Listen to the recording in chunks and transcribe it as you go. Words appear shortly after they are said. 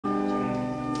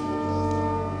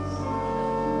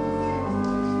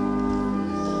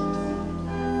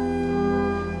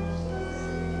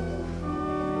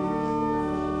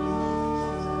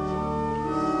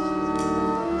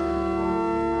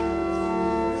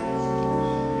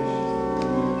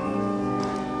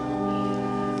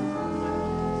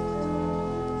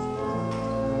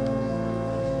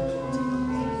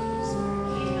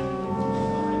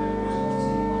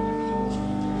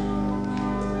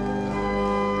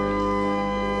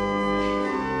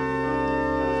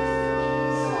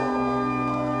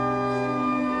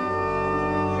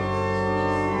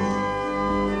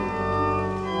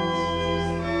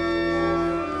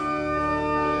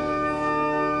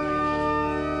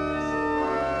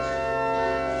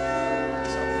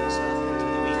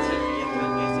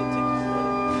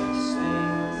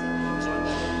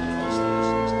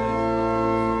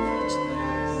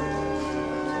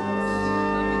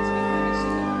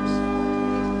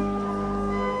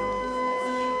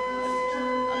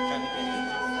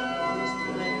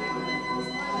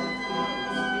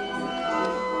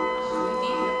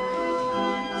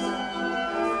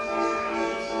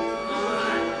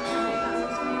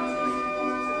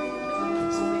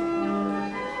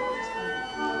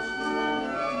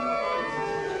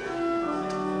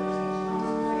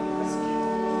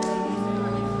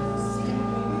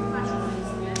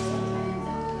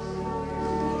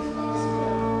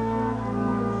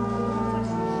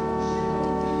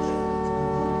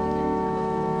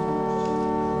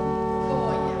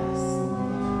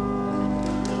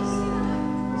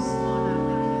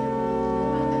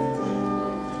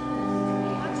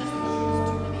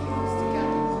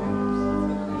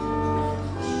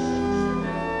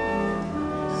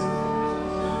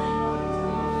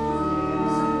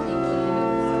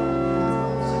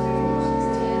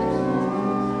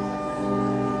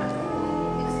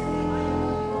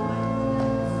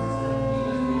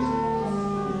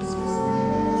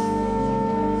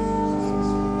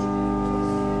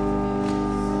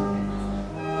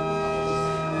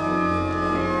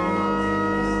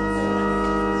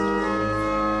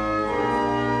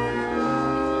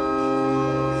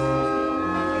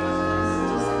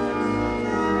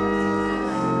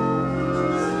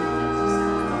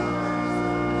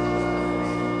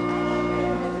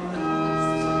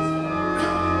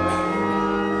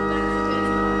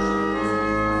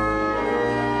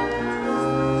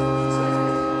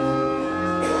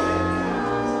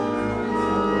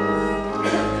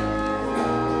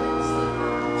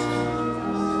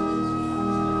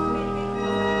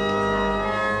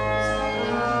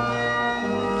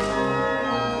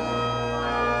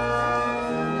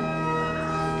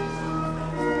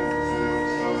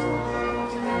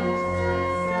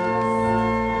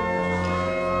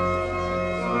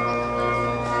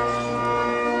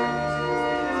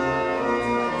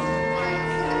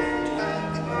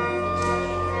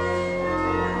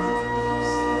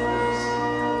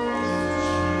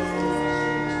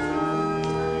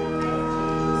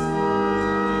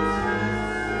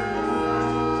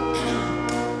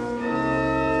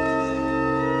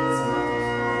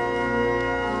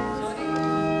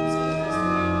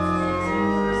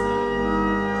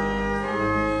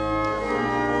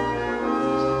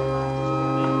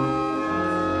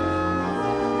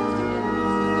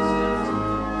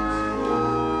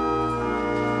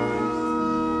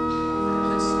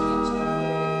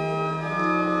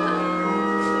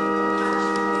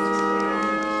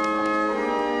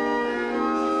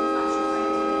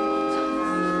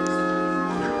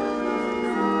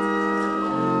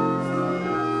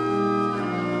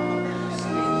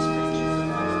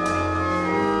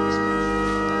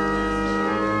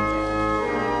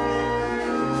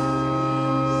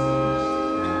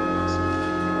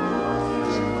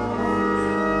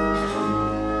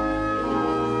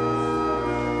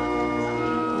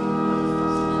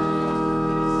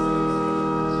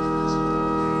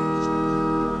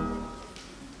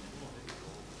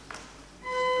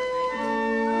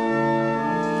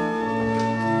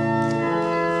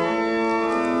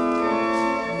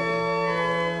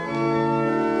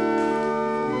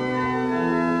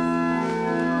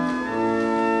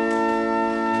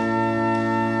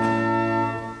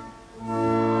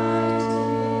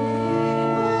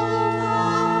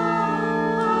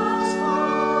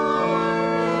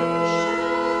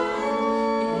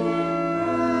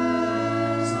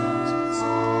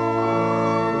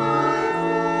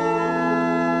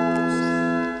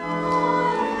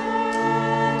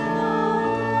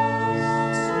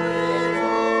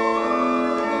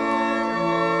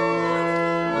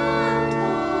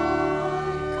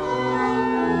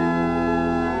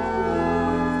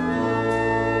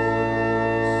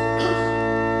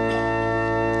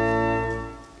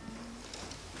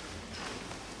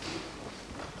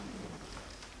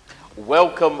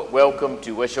welcome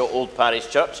to Wishaw Old Parish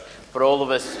Church for all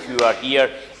of us who are here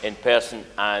in person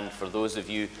and for those of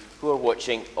you who are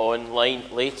watching online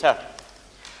later.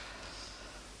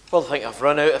 Well, I think I've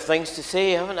run out of things to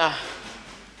say, haven't I?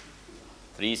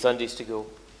 3 Sundays to go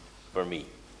for me.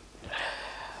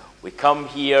 We come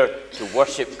here to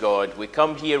worship God. We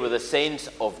come here with a sense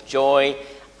of joy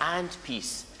and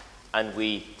peace, and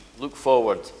we look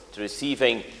forward to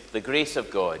receiving the grace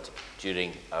of God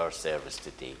during our service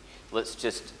today. Let's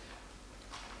just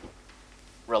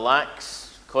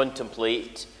relax,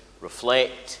 contemplate,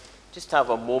 reflect, just have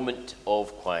a moment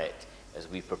of quiet as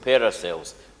we prepare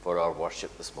ourselves for our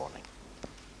worship this morning.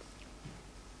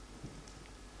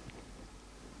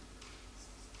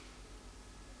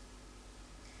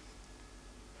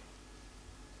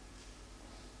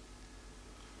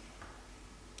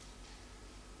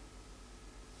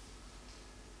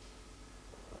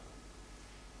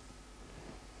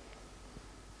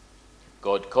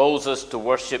 God calls us to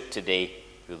worship today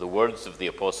through the words of the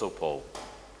Apostle Paul.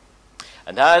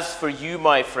 And as for you,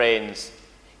 my friends,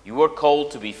 you are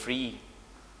called to be free.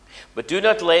 But do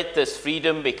not let this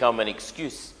freedom become an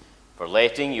excuse for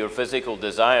letting your physical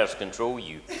desires control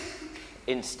you.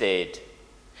 Instead,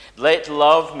 let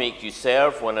love make you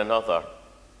serve one another.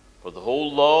 For the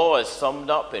whole law is summed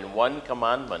up in one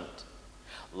commandment: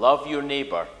 love your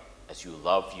neighbor as you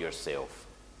love yourself.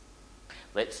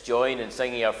 Let's join in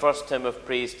singing our first hymn of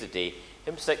praise today,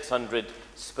 hymn 600,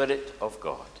 Spirit of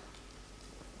God.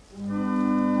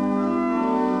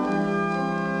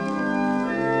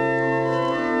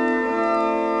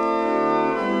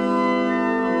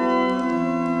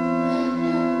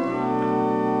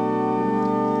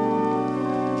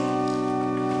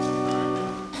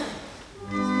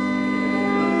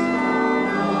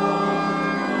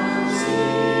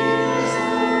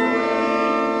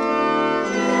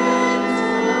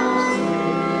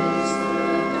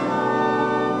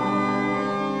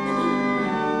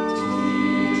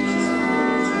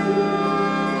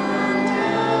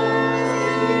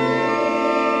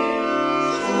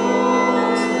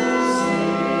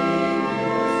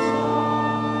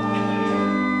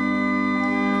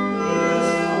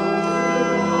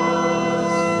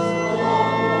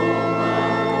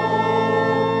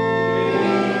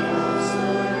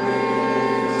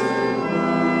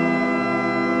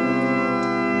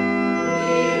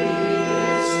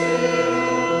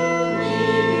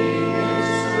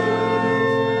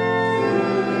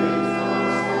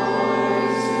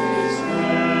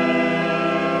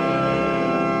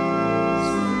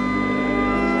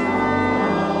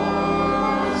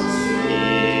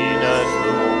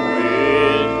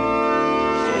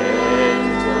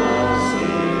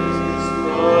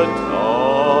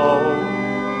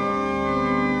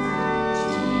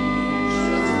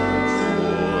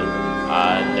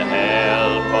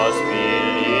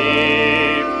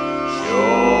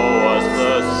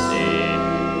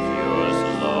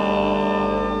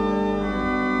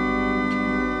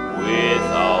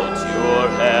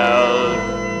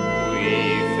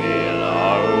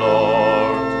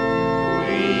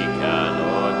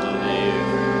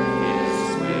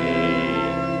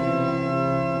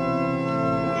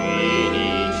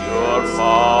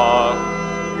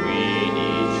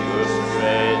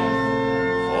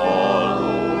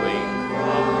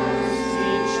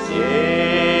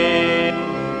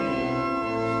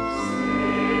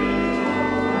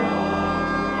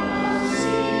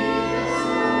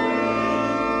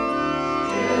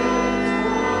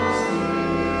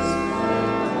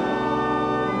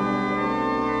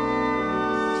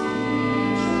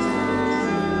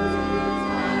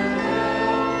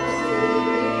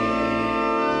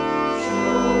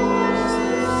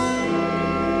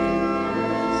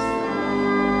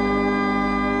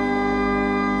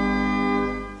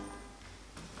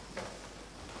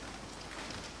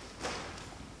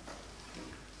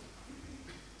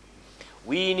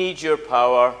 We need your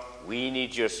power, we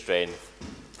need your strength,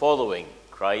 following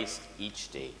Christ each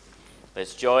day.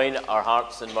 Let's join our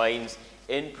hearts and minds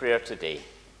in prayer today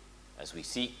as we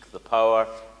seek the power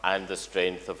and the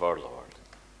strength of our Lord.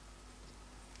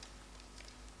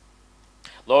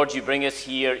 Lord, you bring us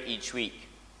here each week.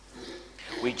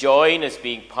 We join as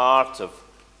being part of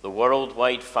the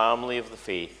worldwide family of the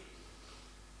faith.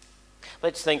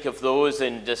 Let's think of those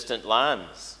in distant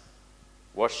lands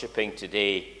worshipping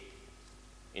today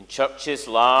in churches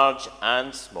large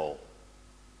and small.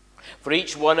 For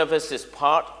each one of us is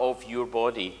part of your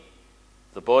body,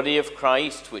 the body of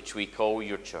Christ, which we call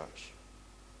your church.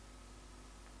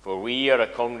 For we are a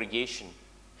congregation,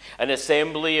 an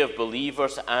assembly of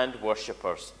believers and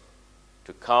worshippers,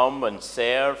 to come and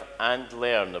serve and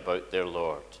learn about their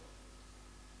Lord.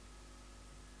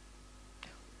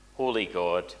 Holy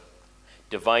God,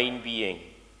 divine being,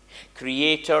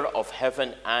 creator of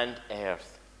heaven and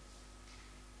earth.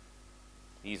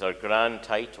 These are grand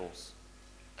titles.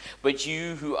 But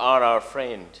you who are our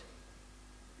friend,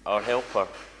 our helper,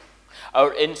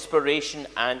 our inspiration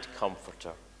and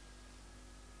comforter,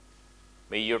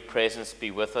 may your presence be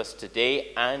with us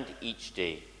today and each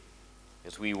day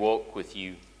as we walk with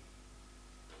you.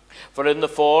 For in the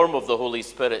form of the Holy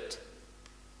Spirit,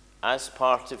 as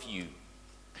part of you,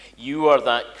 you are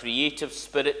that creative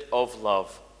spirit of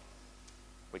love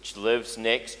which lives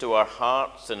next to our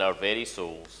hearts and our very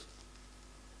souls.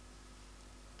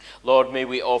 Lord, may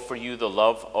we offer you the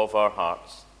love of our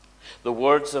hearts, the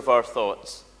words of our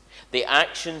thoughts, the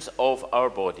actions of our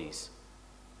bodies,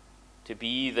 to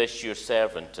be this your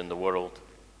servant in the world,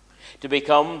 to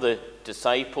become the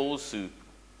disciples who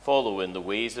follow in the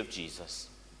ways of Jesus,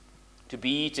 to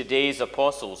be today's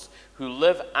apostles who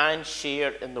live and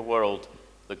share in the world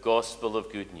the gospel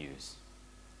of good news.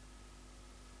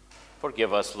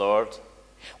 Forgive us, Lord,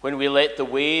 when we let the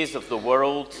ways of the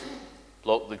world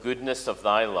block the goodness of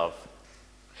thy love,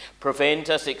 prevent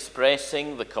us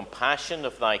expressing the compassion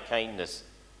of thy kindness,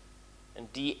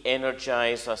 and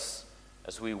de-energize us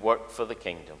as we work for the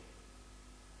kingdom.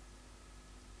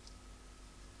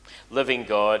 Living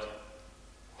God,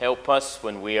 help us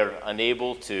when we are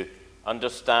unable to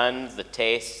understand the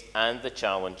tests and the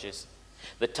challenges,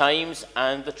 the times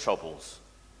and the troubles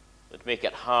that make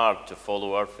it hard to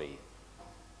follow our faith.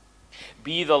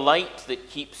 Be the light that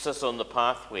keeps us on the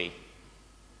pathway.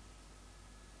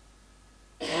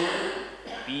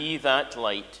 Be that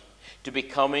light to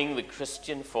becoming the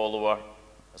Christian follower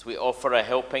as we offer a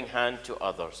helping hand to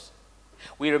others.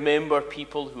 We remember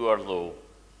people who are low,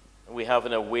 and we have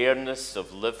an awareness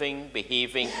of living,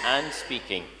 behaving, and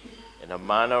speaking in a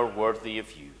manner worthy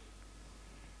of you.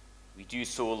 We do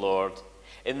so, Lord,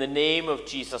 in the name of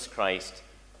Jesus Christ,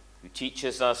 who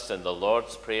teaches us in the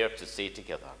Lord's Prayer to say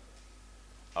together,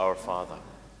 Our Father,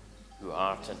 who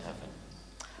art in heaven,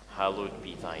 hallowed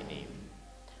be thy name.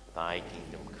 Thy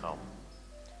kingdom come,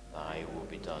 thy will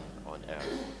be done on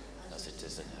earth as it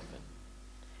is in heaven.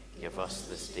 Give us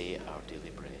this day our daily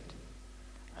bread,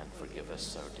 and forgive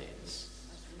us our debts,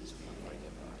 as we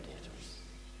forgive our debtors.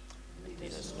 And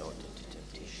lead us not into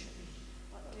temptation,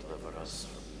 but deliver us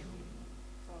from evil.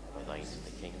 For thine is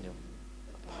the kingdom,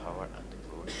 the power, and the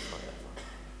glory forever.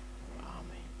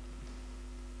 Amen.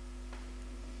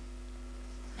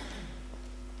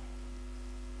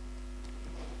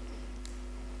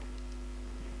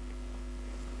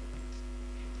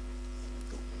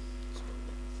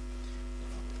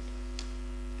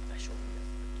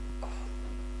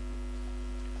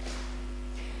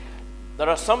 There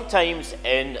are some times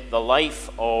in the life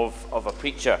of a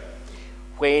preacher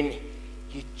when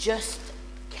you just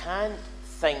can't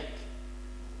think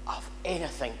of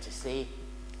anything to say,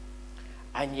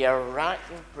 and you're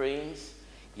racking brains,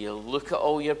 you look at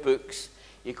all your books,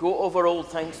 you go over old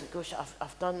things, and gosh,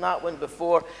 I've done that one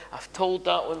before, I've told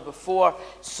that one before.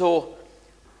 So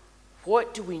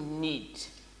what do we need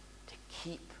to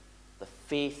keep the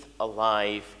faith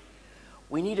alive?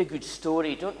 We need a good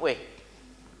story, don't we?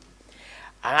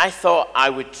 And I thought I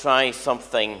would try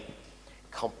something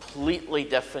completely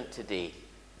different today.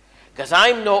 Because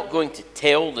I'm not going to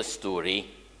tell the story.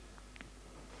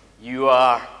 You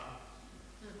are.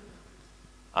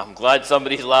 I'm glad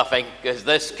somebody's laughing, because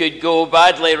this could go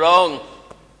badly wrong.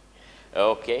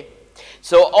 Okay.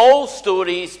 So all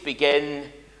stories begin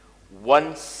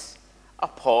once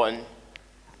upon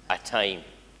a time.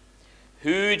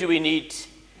 Who do we need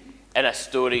in a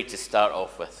story to start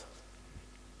off with?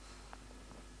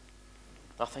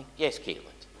 Nothing? Yes, Caitlin.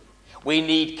 We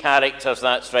need characters,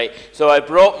 that's right. So I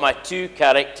brought my two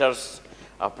characters.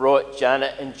 I brought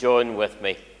Janet and John with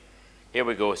me. Here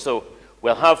we go. So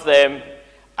we'll have them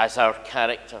as our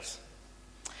characters.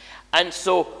 And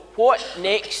so what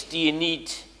next do you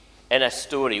need in a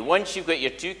story? Once you've got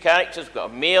your two characters, you've got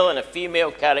a male and a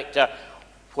female character,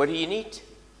 what do you need?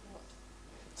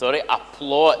 Sorry, a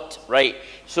plot. Right.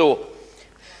 So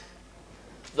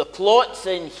the plot's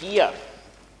in here.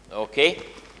 Okay,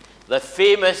 the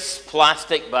famous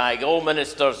plastic bag, all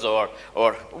ministers or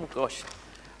oh gosh,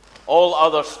 all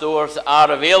other stores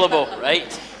are available,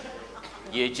 right?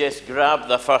 You just grab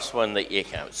the first one that you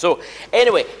can. So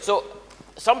anyway, so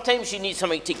sometimes you need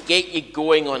something to get you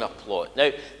going on a plot.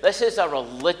 Now, this is a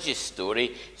religious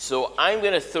story, so I'm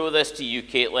going to throw this to you,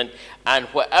 Caitlin, and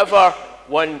whatever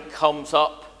one comes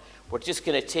up, we're just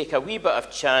going to take a wee bit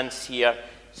of chance here,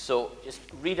 so just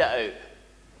read it out.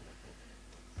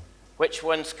 Which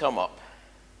ones come up?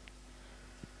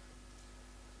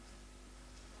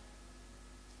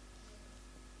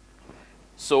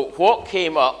 So what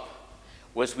came up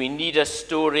was we need a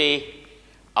story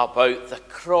about the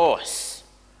cross.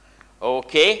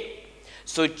 Okay?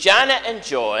 So Janet and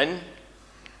John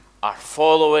are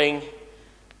following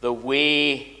the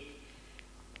way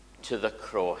to the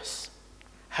cross.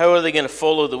 How are they going to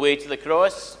follow the way to the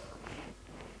cross?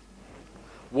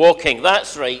 Walking,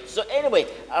 that's right. So anyway,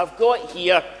 I've got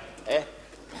here,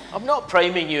 I'm not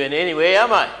priming you in any way,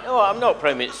 am I? No, I'm not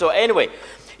priming. So anyway,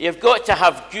 you've got to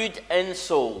have good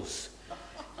insoles.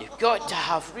 You've got to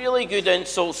have really good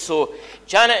insoles. So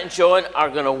Janet and John are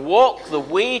going to walk the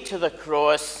way to the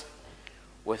cross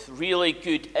with really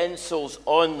good insoles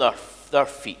on their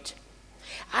feet.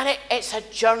 And it's a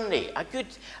journey. A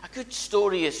good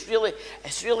story is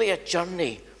really a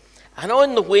journey. And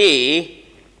on the way,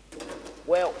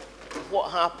 well,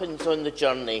 what happens on the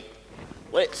journey?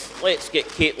 Let's get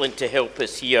Caitlin to help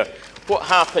us here. What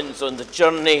happens on the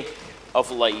journey of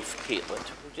life, Caitlin?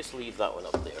 We'll just leave that one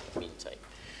up there in the meantime.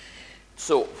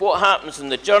 So, what happens in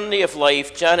the journey of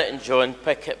life? Janet and John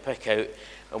pick out,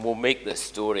 and we'll make this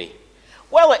story.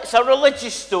 Well, it's a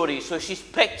religious story, so she's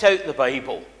picked out the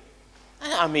Bible.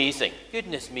 Isn't that amazing?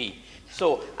 Goodness me.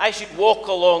 So, as you walk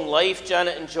along life,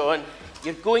 Janet and John,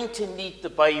 you're going to need the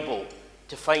Bible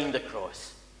to find the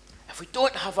cross. If we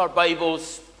don't have our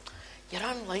Bibles, you're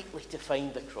unlikely to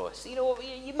find the cross. You know,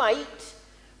 you might,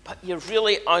 but you're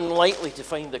really unlikely to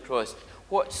find the cross.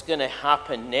 What's going to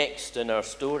happen next in our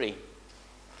story?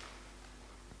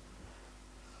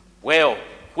 Well,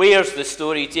 where's the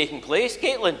story taking place,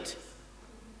 Caitlin?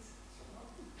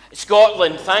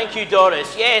 Scotland. Thank you,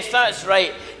 Doris. Yes, that's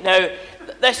right. Now,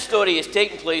 this story is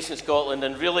taking place in Scotland,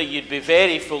 and really you'd be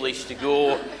very foolish to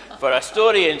go for a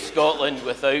story in Scotland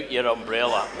without your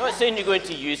umbrella. I'm not saying you're going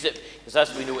to use it, because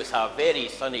as we know, it's a very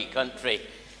sunny country.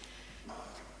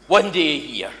 One day a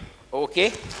year,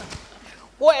 okay?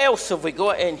 What else have we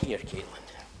got in here, Caitlin?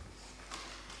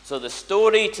 So the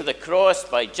story to the cross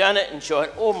by Janet and John.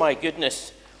 Oh my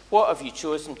goodness, what have you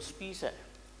chosen? Squeeze it.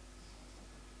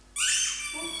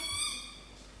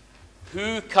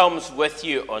 Who comes with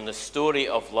you on the story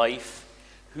of life?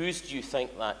 Whose do you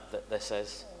think that this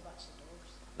is?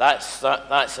 That's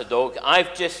a dog.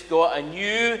 I've just got a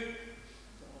new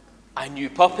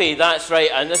puppy. That's right,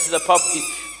 and this is the puppy's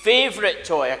favourite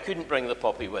toy. I couldn't bring the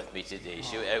puppy with me today.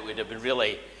 It would have been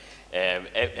really,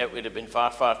 it would have been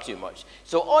far too much.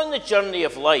 So on the journey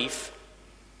of life,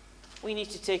 we need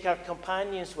to take our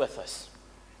companions with us,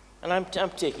 and I'm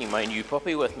taking my new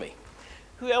puppy with me.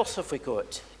 Who else have we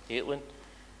got, Caitlin?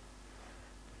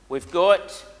 We've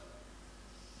got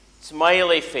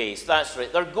smiley face. That's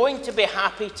right. There are going to be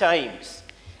happy times.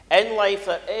 In life,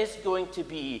 there is going to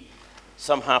be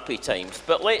some happy times.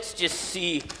 But let's just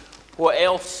see what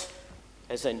else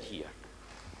is in here.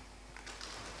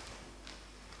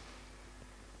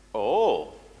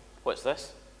 Oh, what's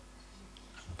this?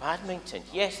 Badminton.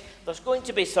 Yes, there's going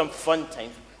to be some fun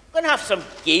times. We're going to have some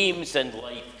games in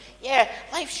life. Yeah,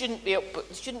 life shouldn't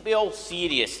be all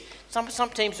serious.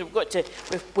 Sometimes we've got to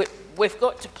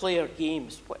play our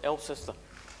games. What else is there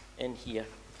in here?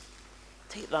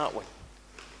 Take that one.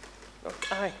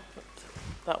 Aye,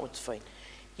 that one's fine.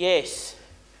 Yes.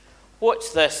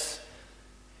 What's this?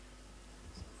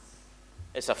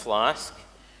 It's a flask.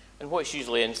 And what's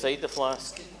usually inside the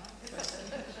flask?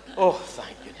 Oh,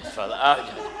 thank goodness for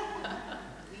that.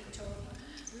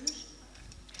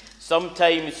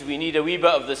 Sometimes we need a wee bit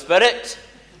of the Spirit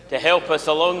to help us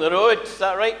along the road. Is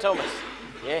that right, Thomas?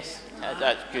 Yes,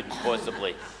 that could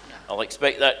possibly. I'll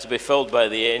expect that to be filled by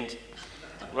the end.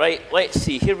 Right, let's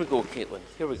see. Here we go, Caitlin.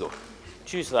 Here we go.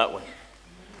 Choose that one.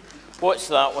 What's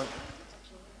that one?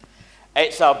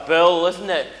 It's a bill, isn't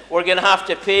it? We're going to have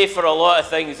to pay for a lot of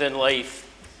things in life.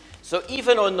 So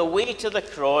even on the way to the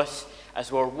cross,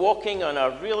 as we're walking on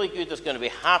our really good, there's going to be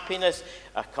happiness,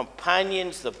 our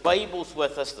companions, the Bible's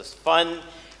with us, there's fun.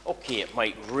 Okay, it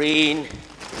might rain.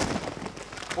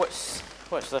 What's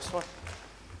this one?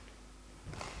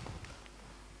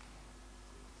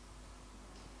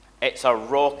 It's a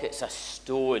rock, it's a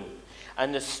stone.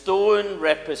 And the stone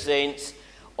represents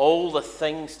all the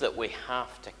things that we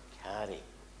have to carry.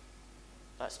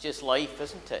 That's just life,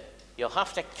 isn't it? You'll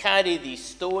have to carry these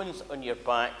stones on your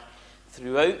back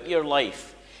throughout your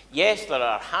life. Yes, there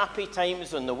are happy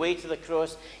times on the way to the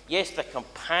cross. Yes, the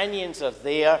companions are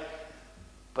there.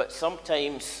 But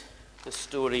sometimes the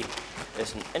story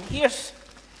isn't. And here's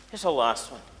a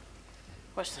last one.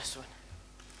 What's this one?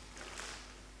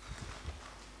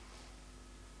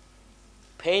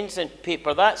 Pens and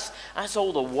paper. That's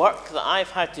all the work that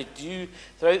I've had to do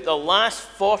throughout the last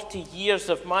 40 years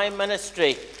of my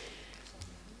ministry.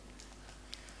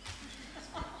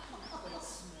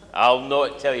 I'll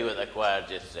not tell you what the choir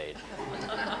just said.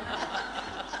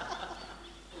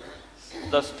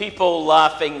 There's people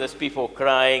laughing, there's people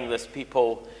crying, there's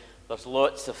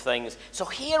lots of things. So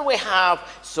here we have,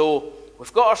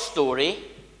 we've got our story,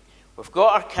 we've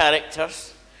got our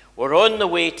characters, we're on the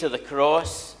way to the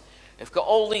cross, we've got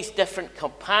all these different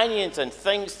companions and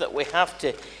things that we have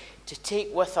to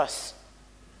take with us.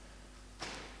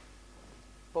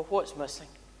 But what's missing?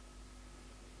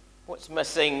 What's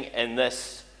missing in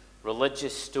this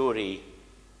religious story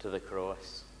to the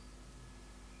cross?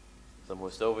 The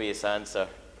most obvious answer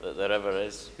that there ever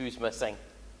is. Who's missing?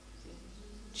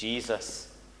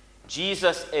 Jesus.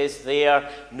 Jesus is there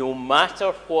no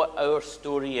matter what our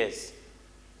story is.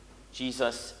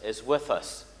 Jesus is with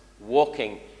us,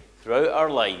 walking throughout our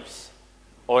lives,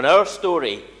 on our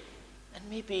story, and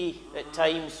maybe at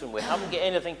times when we haven't got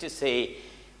anything to say,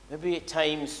 maybe at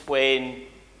times when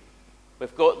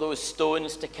we've got those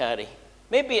stones to carry.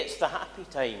 Maybe it's the happy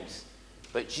times,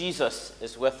 but Jesus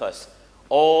is with us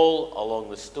all along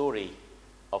the story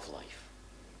of life.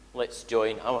 Let's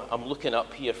join. I'm looking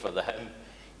up here for the hymn,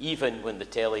 even when the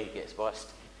telly gets bust.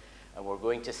 And we're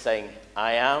going to sing,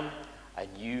 I Am a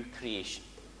New Creation.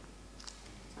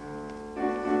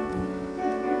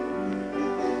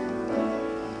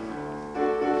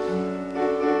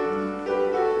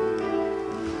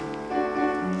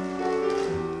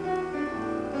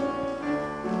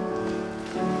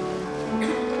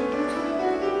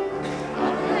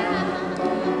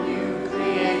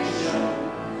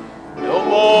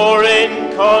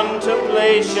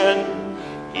 Contemplation,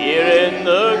 here in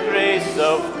the grace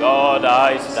of God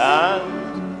I stand.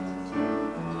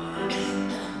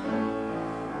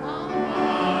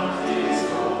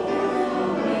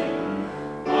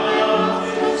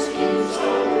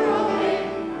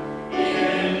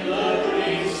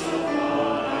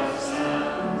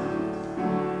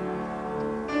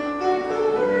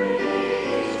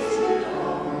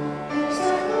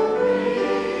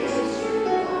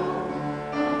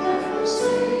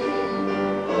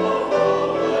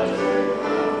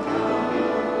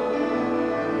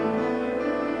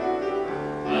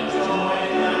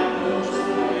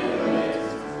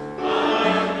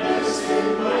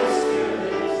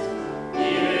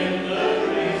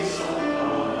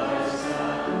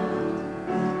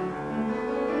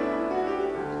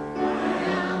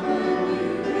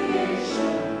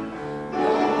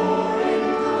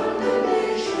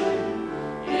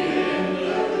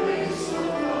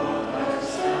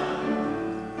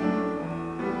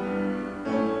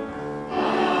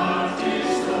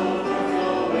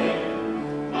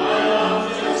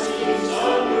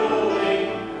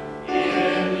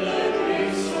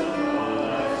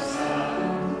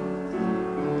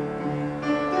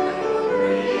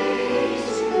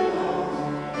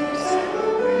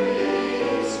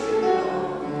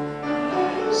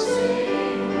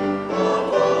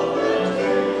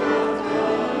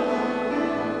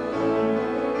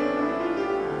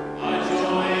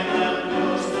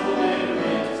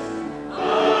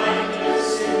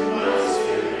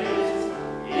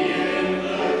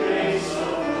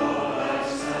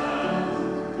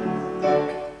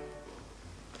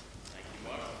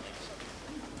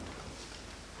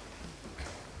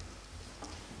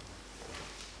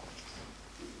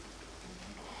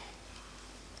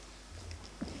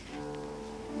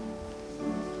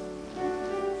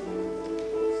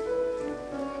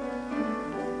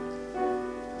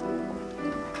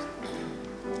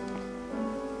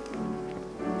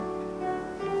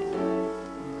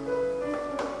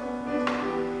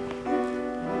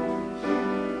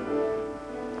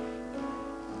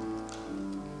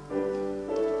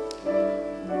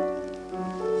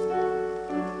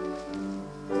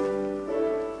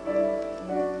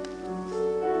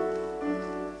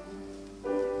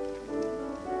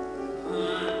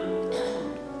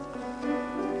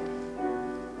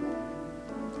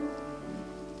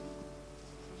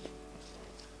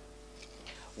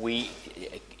 We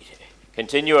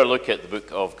continue our look at the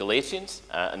book of Galatians,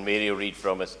 and Mary will read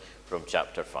from us from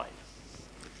chapter 5.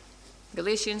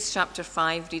 Galatians chapter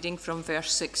 5, reading from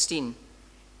verse 16.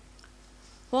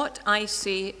 What I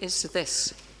say is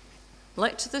this: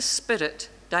 let the Spirit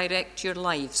direct your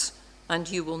lives, and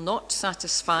you will not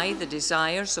satisfy the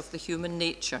desires of the human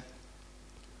nature.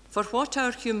 For what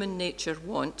our human nature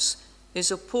wants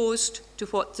is opposed to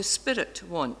what the Spirit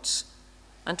wants,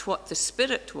 and what the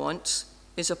Spirit wants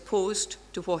is opposed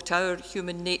to what our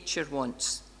human nature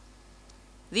wants.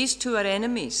 These two are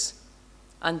enemies,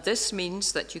 and this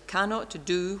means that you cannot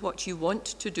do what you want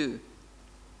to do.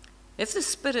 If the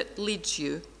Spirit leads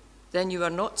you, then you are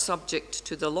not subject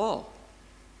to the law.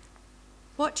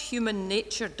 What human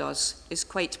nature does is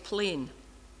quite plain.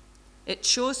 It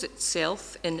shows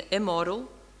itself in immoral,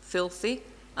 filthy,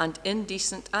 and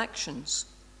indecent actions,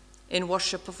 in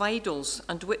worship of idols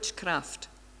and witchcraft.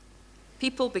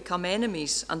 People become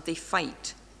enemies and they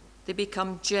fight. They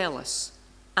become jealous,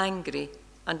 angry,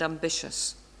 and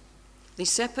ambitious. They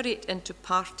separate into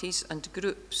parties and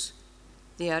groups.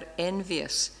 They are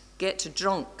envious, get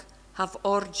drunk, have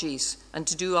orgies,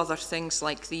 and do other things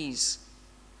like these.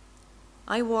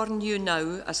 I warn you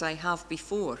now, as I have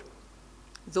before,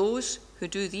 those who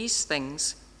do these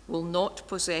things will not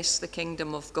possess the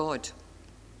kingdom of God.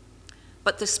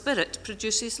 But the Spirit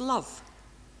produces love,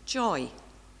 joy,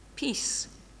 peace,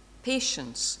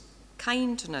 patience,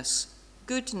 kindness,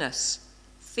 goodness,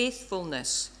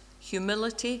 faithfulness,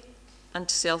 humility, and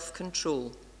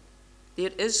self-control.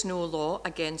 There is no law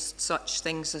against such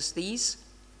things as these,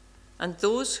 and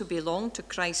those who belong to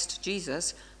Christ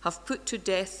Jesus have put to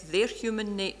death their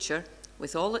human nature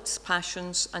with all its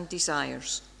passions and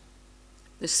desires.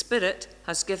 The Spirit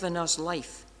has given us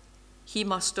life. He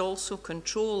must also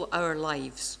control our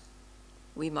lives.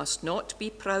 We must not be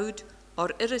proud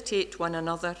or irritate one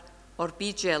another or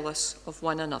be jealous of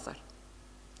one another.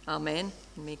 Amen.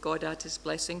 And may God add his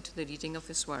blessing to the reading of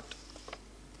his word.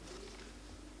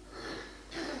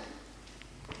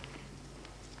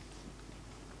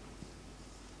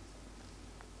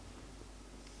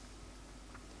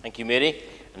 Thank you, Mary.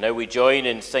 And now we join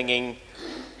in singing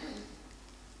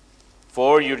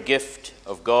For Your Gift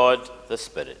of God the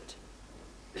Spirit.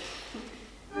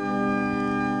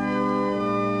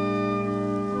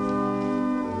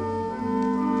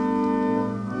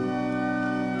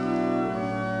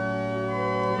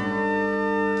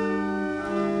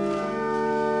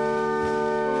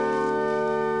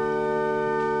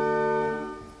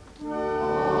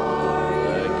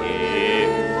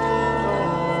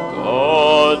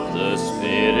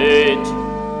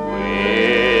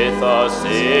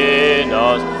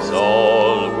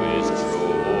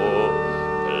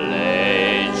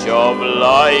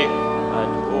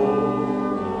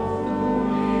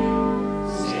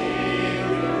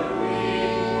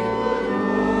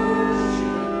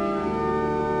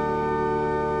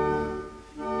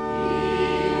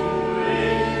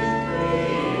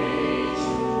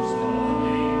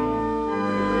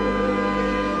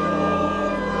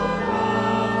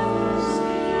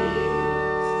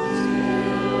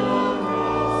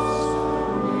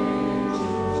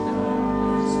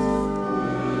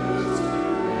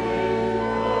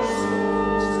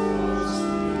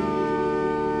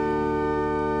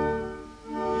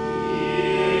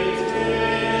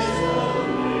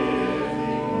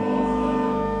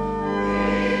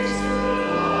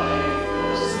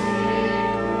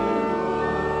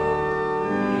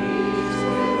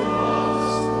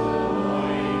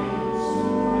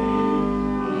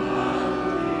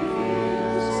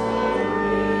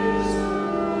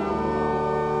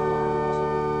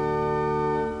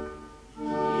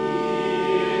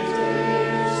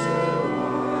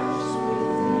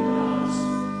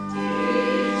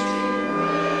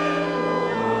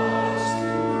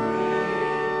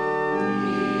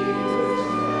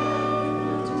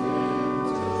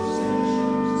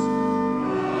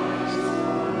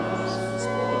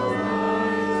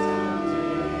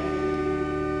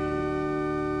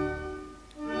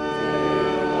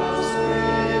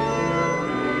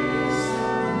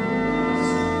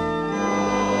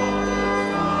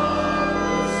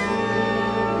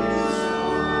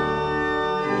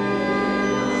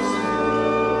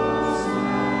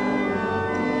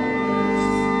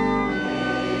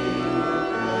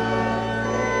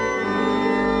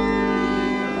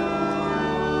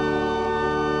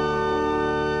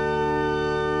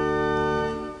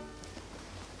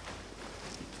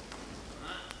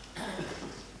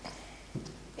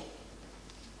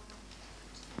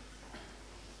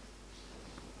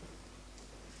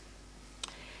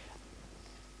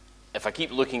 If I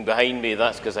keep looking behind me,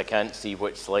 that's because I can't see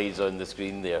which slide's on the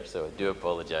screen there, so I do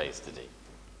apologize today.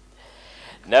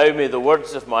 Now may the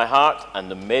words of my heart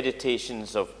and the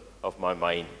meditations of my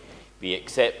mind be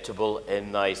acceptable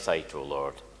in thy sight, O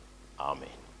Lord. Amen.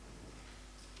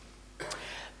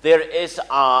 There is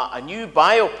a new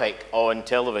biopic on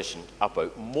television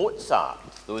about Mozart,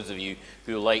 those of you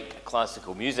who like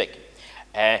classical music.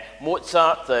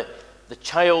 Mozart, the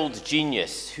child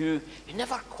genius who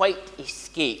never quite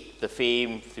escaped the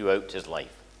fame throughout his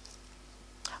life.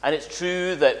 And it's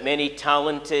true that many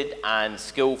talented and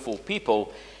skillful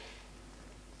people,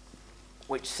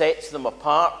 which sets them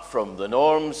apart from the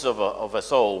norms of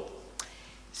us all,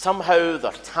 somehow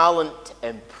their talent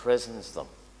imprisons them,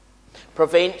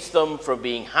 prevents them from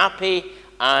being happy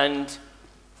and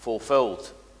fulfilled.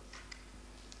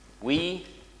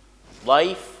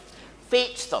 Life,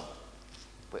 fetes them.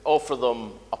 We offer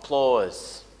them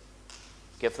applause,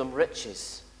 give them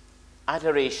riches,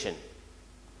 adoration,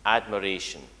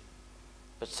 admiration.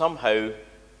 But somehow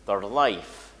their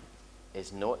life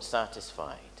is not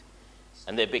satisfied,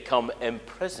 and they become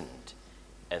imprisoned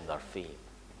in their fame.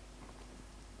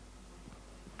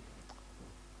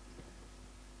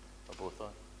 Are both on?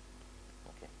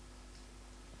 Okay.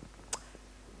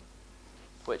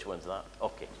 Which one's that?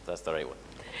 Okay, that's the right one.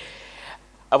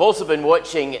 I've also been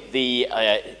watching the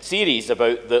series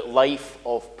about the life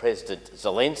of President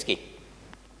Zelensky,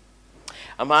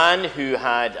 a man who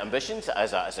had ambitions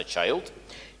as a child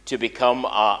to become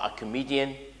a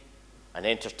comedian, an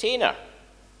entertainer.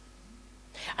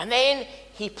 And then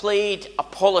he played a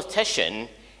politician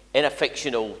in a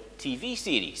fictional TV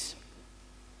series.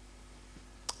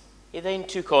 He then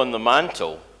took on the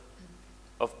mantle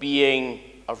of being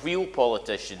a real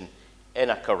politician in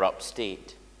a corrupt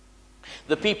state.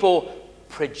 The people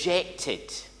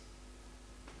projected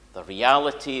the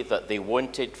reality that they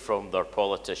wanted from their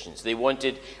politicians. They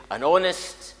wanted an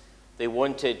honest, they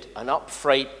wanted an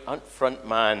upfront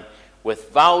man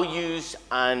with values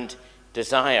and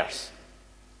desires.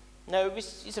 Now,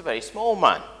 he's a very small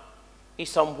man.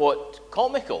 He's somewhat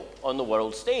comical on the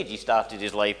world stage. He started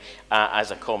his life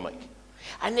as a comic.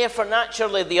 And therefore,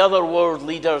 naturally, the other world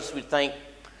leaders would think,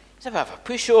 he's a bit of a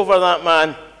pushover, that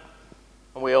man.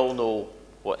 And we all know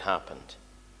what happened.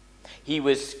 He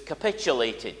was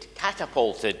capitulated,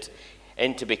 catapulted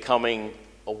into becoming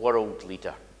a world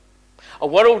leader. A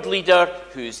world leader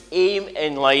whose aim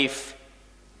in life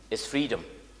is freedom.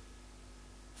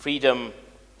 Freedom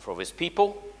for his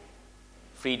people,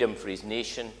 freedom for his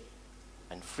nation,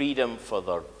 and freedom for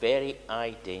their very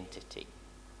identity.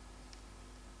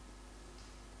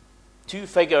 Two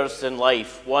figures in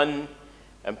life, one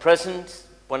imprisoned,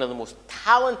 one of the most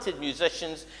talented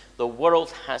musicians the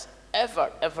world has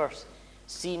ever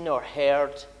seen or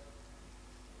heard,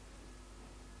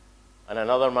 and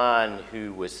another man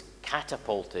who was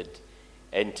catapulted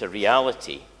into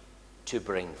reality to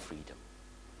bring freedom.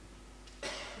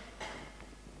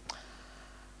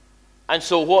 And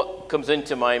so what comes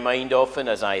into my mind often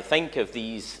as I think of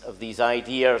these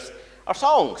ideas are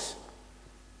songs.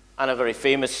 And a very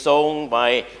famous song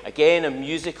by, again, a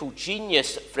musical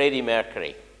genius, Freddie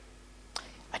Mercury.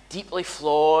 A deeply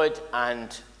flawed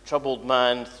and troubled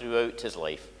man throughout his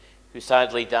life, who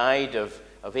sadly died of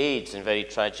AIDS in very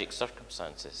tragic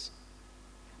circumstances.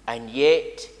 And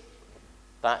yet,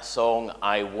 that song,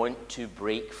 I Want to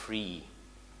Break Free,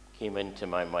 came into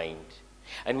my mind.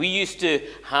 And we used to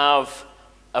have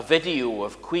a video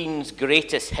of Queen's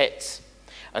greatest hits.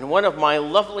 And one of my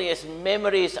loveliest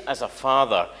memories as a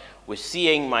father was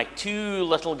seeing my two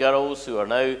little girls, who are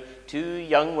now two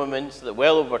young women,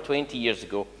 well over 20 years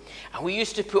ago. And we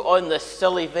used to put on this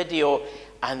silly video,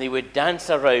 and they would dance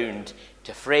around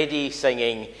to Freddie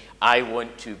singing, I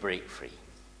Want to Break Free.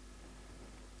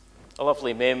 A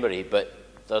lovely memory, but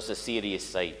there's a serious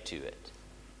side to it.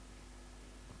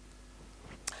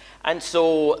 And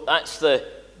so that's the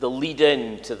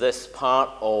lead-in to this part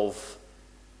of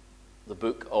the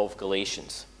book of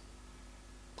Galatians.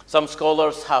 Some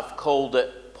scholars have called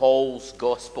it Paul's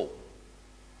gospel.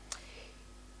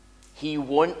 He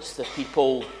wants the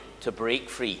people to break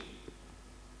free.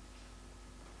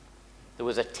 There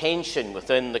was a tension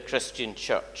within the Christian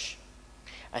church,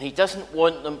 and he doesn't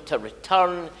want them to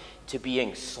return to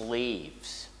being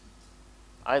slaves,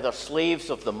 either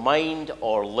slaves of the mind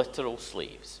or literal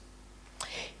slaves.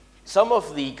 Some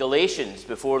of the Galatians,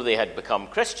 before they had become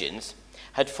Christians,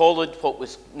 had followed what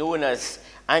was known as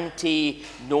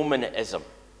antinomianism.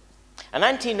 And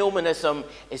antinomianism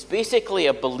is basically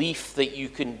a belief that you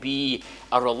can be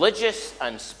a religious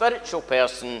and spiritual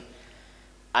person,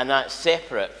 and that's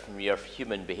separate from your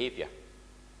human behavior.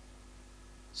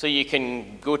 So you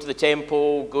can go to the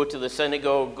temple, go to the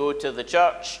synagogue, go to the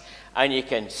church, and you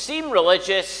can seem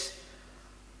religious,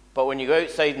 but when you go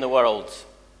outside in the world,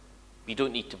 you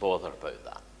don't need to bother about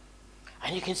that.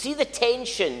 And you can see the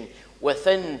tension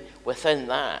within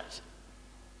that.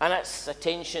 And that's a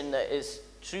tension that is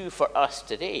true for us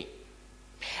today.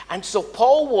 And so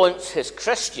Paul wants his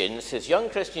Christians, his young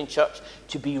Christian church,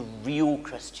 to be real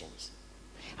Christians.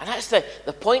 And that's the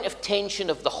point of tension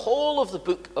of the whole of the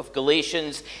book of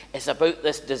Galatians, is about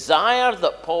this desire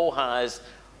that Paul has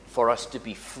for us to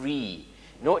be free,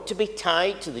 not to be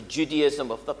tied to the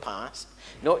Judaism of the past,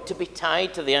 not to be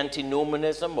tied to the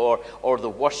antinomianism or the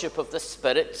worship of the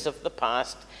spirits of the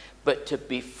past, but to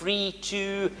be free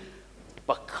to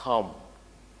become,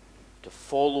 to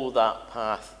follow that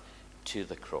path to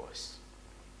the cross.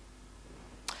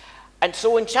 And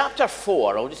so in chapter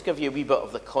 4, I'll just give you a wee bit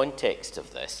of the context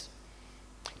of this.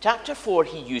 chapter 4,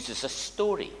 he uses a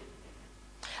story.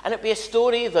 And it'd be a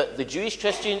story that the Jewish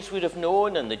Christians would have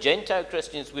known and the Gentile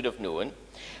Christians would have known,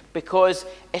 because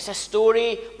it's a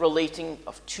story relating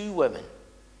of two women,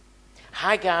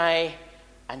 Haggai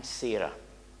and Sarah.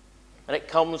 And it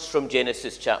comes from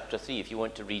Genesis chapter 3, if you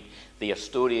want to read their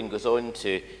story, and goes on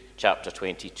to chapter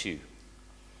 22.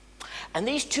 And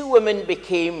these two women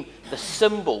became the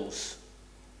symbols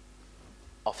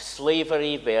of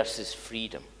slavery versus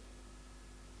freedom.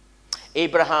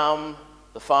 Abraham,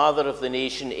 the father of the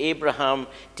nation, Abraham,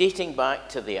 dating back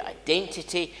to the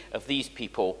identity of these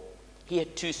people, he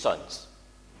had two sons.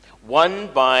 One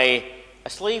by a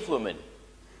slave woman,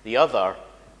 the other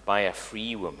by a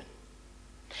free woman.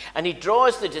 And he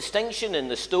draws the distinction in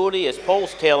the story, as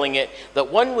Paul's telling it,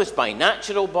 that one was by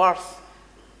natural birth,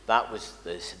 that was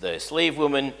the slave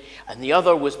woman, and the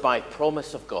other was by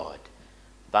promise of God,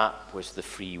 that was the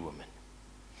free woman.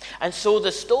 And so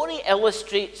the story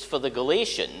illustrates for the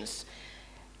Galatians,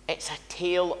 it's a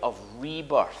tale of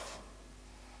rebirth.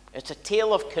 It's a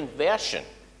tale of conversion.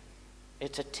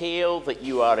 It's a tale that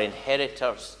you are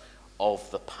inheritors of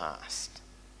the past.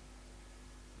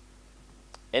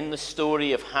 In the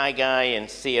story of Haggai and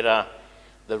Sarah,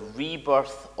 the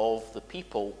rebirth of the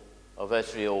people of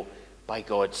Israel by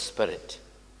God's Spirit.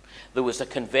 There was a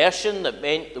conversion that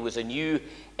meant there was a new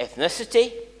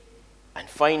ethnicity, and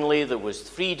finally there was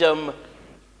freedom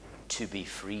to be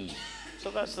free.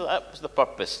 So that was the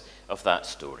purpose of that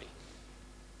story.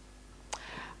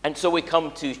 And so we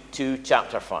come to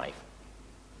chapter 5.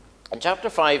 And chapter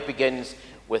 5 begins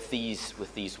with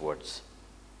these words.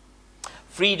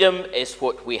 Freedom is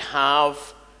what we have.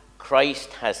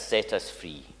 Christ has set us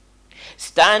free.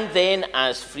 Stand then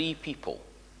as free people.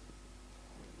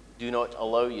 Do not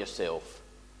allow yourself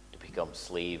to become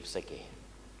slaves again.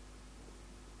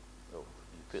 Oh,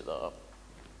 you put that up.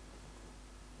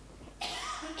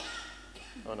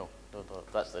 Oh, no,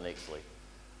 that's the next slide.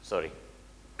 Sorry.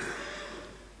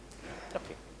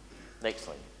 Okay, next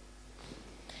slide.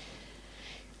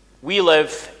 We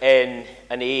live in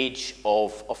an age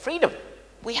of freedom.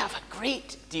 We have a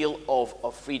great deal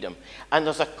of freedom. And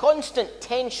there's a constant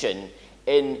tension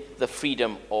in the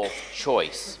freedom of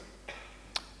choice.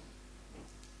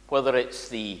 Whether it's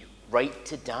the right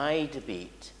to die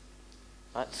debate,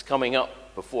 that's coming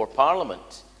up before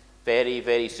Parliament very,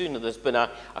 very soon. And there's been a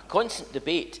constant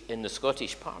debate in the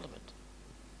Scottish Parliament.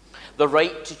 The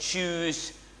right to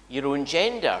choose your own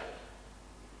gender.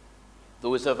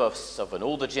 Those of us of an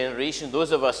older generation,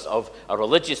 those of us of a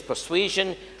religious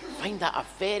persuasion, find that a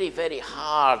very, very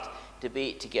hard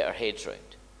debate to get our heads around.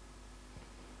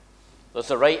 There's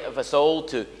the right of us all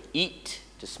to eat,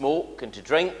 to smoke, and to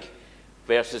drink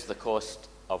versus the cost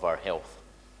of our health.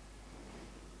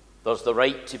 There's the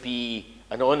right to be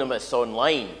anonymous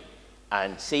online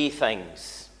and say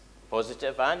things,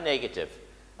 positive and negative,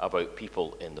 about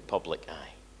people in the public eye.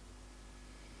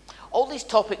 All these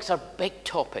topics are big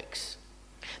topics.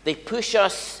 They push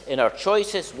us in our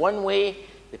choices one way,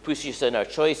 they push us in our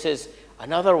choices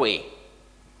another way.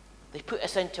 They put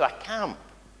us into a camp.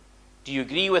 Do you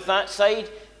agree with that side?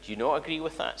 Do you not agree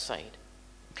with that side?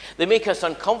 They make us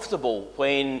uncomfortable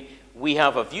when we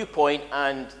have a viewpoint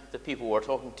and the people we're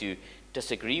talking to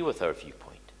disagree with our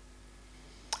viewpoint.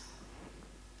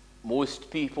 Most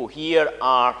people here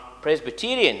are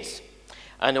Presbyterians.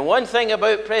 And the one thing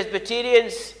about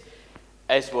Presbyterians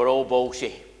is we're all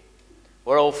bolshy.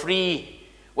 We're all free.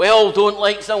 We all don't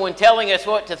like someone telling us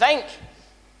what to think.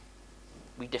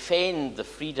 We defend the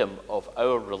freedom of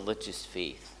our religious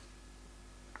faith.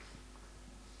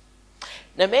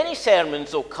 Now, many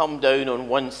sermons will come down on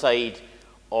one side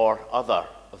or other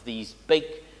of these big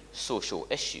social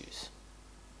issues.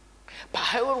 But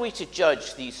how are we to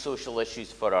judge these social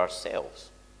issues for ourselves?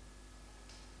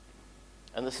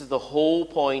 And this is the whole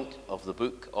point of the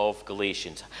book of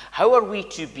Galatians. How are we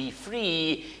to be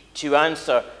free to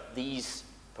answer these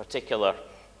particular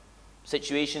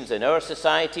situations in our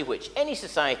society, which any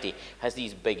society has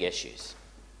these big issues?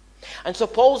 And so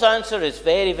Paul's answer is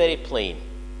very, very plain.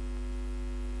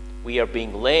 We are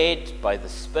being led by the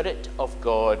Spirit of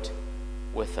God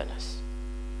within us.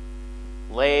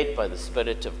 Led by the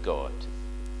Spirit of God.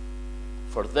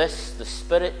 For this, the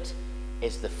Spirit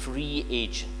is the free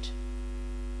agent.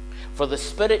 For the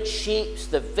Spirit shapes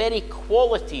the very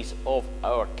qualities of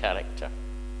our character.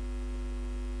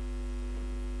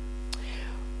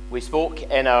 We spoke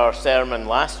in our sermon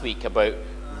last week about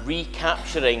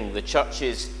recapturing the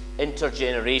church's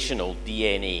intergenerational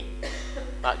DNA.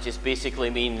 That just basically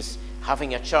means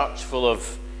having a church full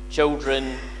of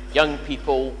children, young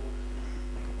people,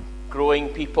 growing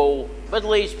people,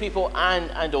 middle-aged people,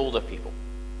 and older people.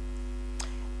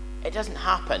 it doesn't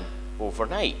happen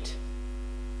overnight.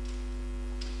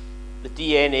 The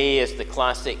DNA is the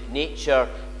classic nature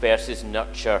versus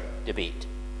nurture debate.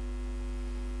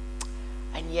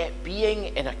 And yet,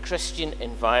 being in a Christian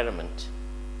environment,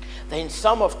 then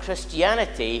some of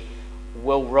Christianity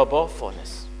will rub off on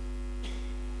us.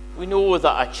 We know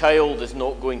that a child is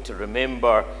not going to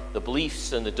remember the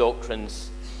beliefs and the doctrines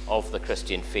of the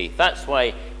Christian faith. That's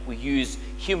why we use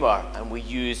humor and we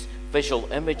use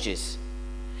visual images.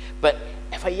 But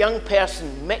if a young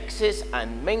person mixes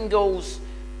and mingles,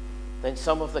 then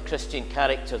some of the Christian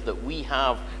character that we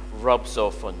have rubs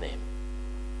off on them.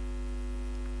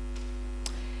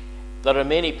 There are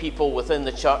many people within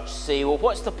the church say, well,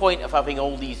 what's the point of having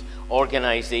all these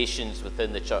organizations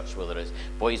within the church, whether it's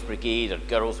Boys Brigade or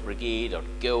Girls Brigade or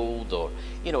Guild or,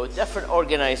 different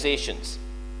organizations.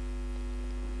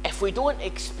 If we don't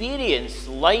experience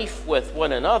life with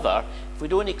one another, if we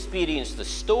don't experience the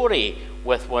story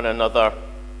with one another,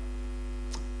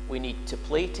 we need to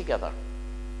play together.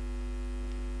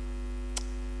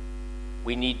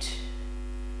 We need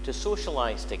to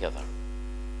socialize together.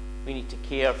 We need to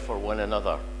care for one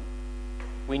another.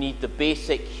 We need the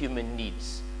basic human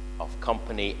needs of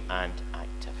company and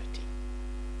activity.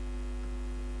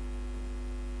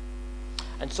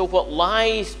 And so what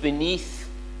lies beneath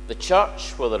the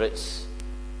church, whether it's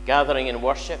gathering and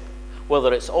worship,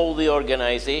 whether it's all the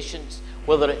organizations,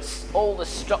 whether it's all the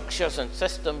structures and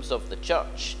systems of the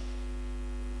church,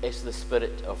 is the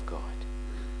Spirit of God.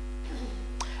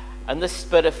 And this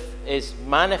Spirit is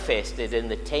manifested in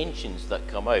the tensions that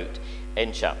come out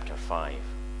in chapter 5,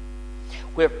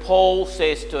 where Paul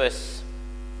says to us,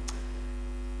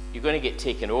 you're going to get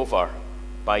taken over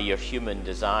by your human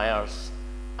desires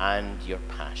and your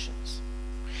passions.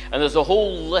 And there's a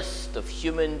whole list of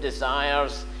human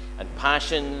desires and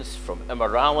passions, from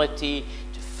immorality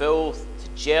to filth to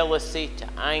jealousy to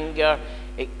anger.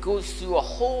 It goes through a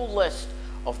whole list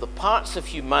of the parts of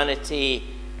humanity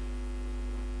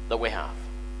that we have.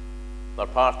 They're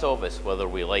part of us, whether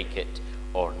we like it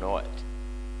or not.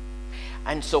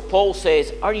 And so Paul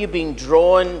says, are you being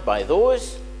drawn by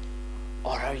those,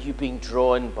 or are you being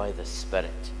drawn by the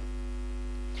Spirit?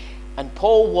 And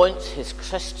Paul wants his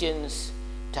Christians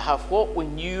to have what we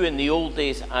knew in the old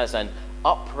days as an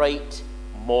upright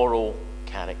moral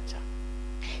character.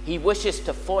 He wishes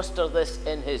to foster this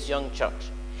in his young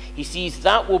church. He sees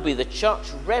that will be the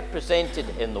church represented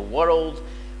in the world,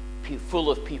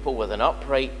 full of people with an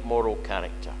upright moral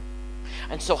character.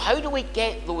 And so how do we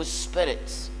get those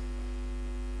spirits?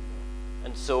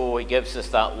 And so he gives us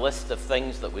that list of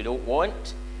things that we don't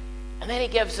want, and then he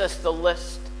gives us the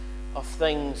list of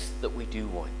things that we do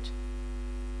want.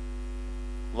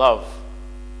 Love,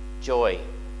 joy,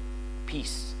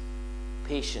 peace,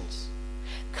 patience,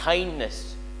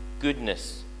 kindness,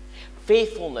 goodness,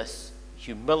 faithfulness,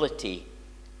 humility,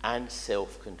 and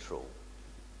self-control.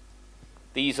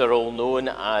 These are all known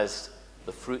as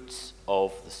the fruits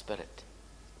of the Spirit.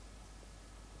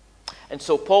 And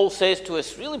so Paul says to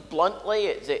us really bluntly,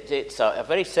 it's a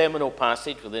very seminal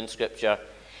passage within Scripture,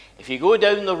 if you go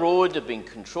down the road of being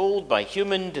controlled by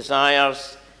human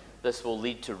desires, this will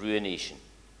lead to ruination.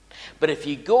 But if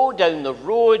you go down the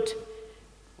road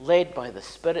led by the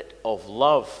Spirit of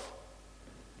love,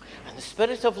 and the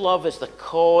Spirit of love is the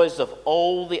cause of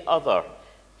all the other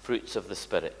fruits of the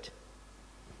Spirit.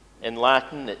 In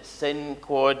Latin, it's sine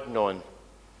quod non.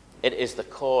 It is the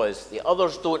cause. The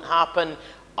others don't happen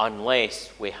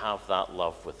unless we have that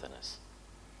love within us.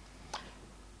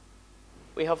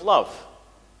 We have love.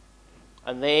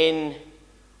 And then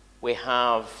we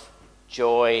have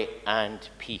joy and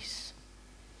peace.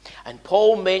 And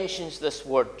Paul mentions this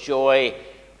word joy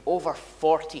over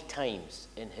 40 times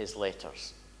in his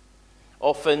letters.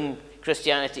 Often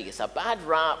Christianity gets a bad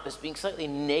rap as being slightly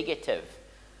negative.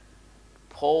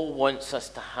 Paul wants us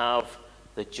to have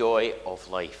the joy of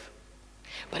life.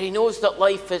 But he knows that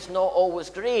life is not always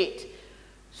great,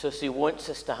 so he wants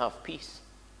us to have peace.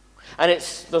 And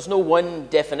there's no one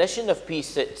definition of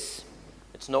peace.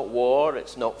 It's not war,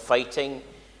 it's not fighting,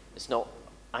 it's not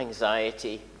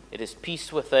anxiety. It is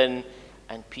peace within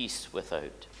and peace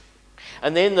without.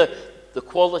 And then the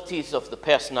qualities of the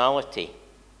personality.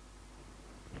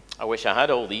 I wish I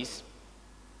had all these.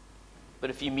 But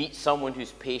if you meet someone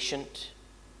who's patient,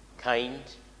 kind,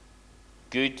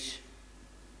 good,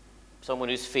 someone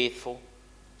who's faithful,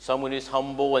 someone who's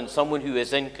humble, and someone who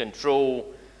is in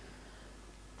control,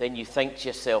 then you think to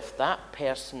yourself, that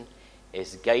person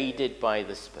is guided by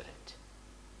the Spirit.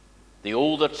 The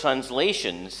older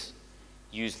translations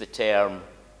use the term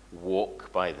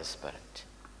walk by the Spirit.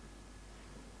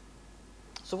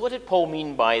 So what did Paul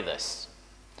mean by this?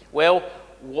 Well,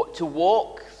 to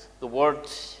walk the word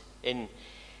in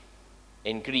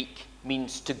Greek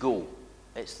means to go.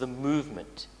 It's the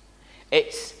movement.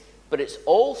 But it's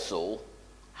also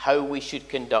how we should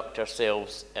conduct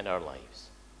ourselves in our lives.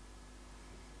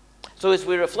 So as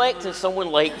we reflect on someone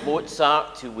like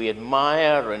Mozart, who we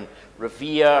admire and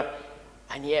revere,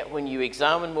 and yet when you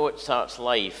examine Mozart's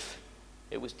life,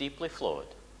 it was deeply flawed.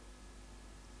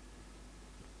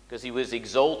 Because he was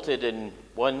exalted in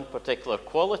one particular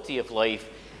quality of life,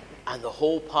 and the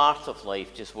whole part of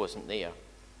life just wasn't there.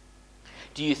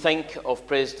 Do you think of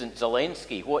President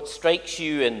Zelensky? What strikes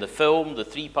you in the film, the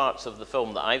 3 parts of the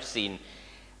film that I've seen,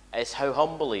 is how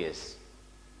humble he is.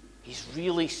 He's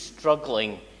really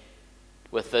struggling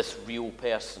with this real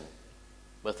person.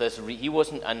 He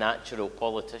wasn't a natural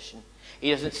politician.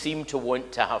 He doesn't seem to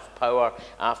want to have power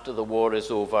after the war is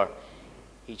over.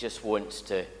 He just wants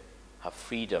to have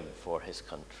freedom for his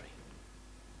country.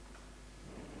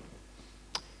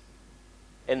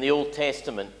 In the Old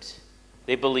Testament,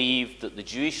 they believed that the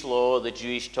Jewish law, the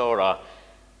Jewish Torah,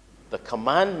 the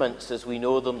commandments as we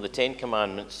know them, the 10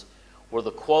 Commandments, were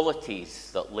the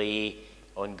qualities that lay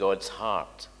on God's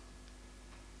heart.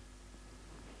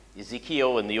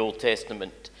 Ezekiel in the Old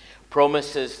Testament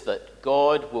promises that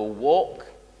God's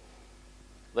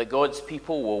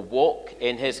people will walk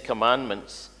in his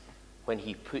commandments when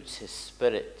he puts his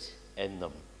Spirit in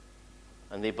them.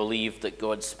 And they believed that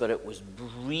God's Spirit was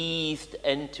breathed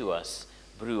into us,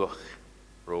 Ruach.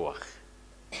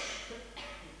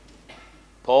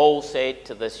 Paul said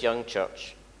to this young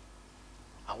church,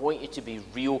 I want you to be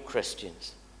real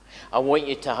Christians. I want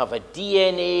you to have a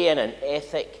DNA and an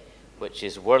ethic which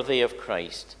is worthy of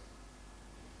Christ.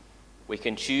 We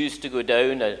can choose to go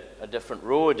down a different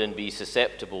road and be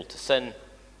susceptible to sin,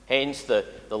 hence the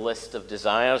list of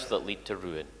desires that lead to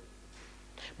ruin.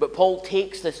 But Paul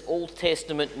takes this Old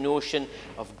Testament notion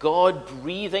of God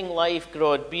breathing life,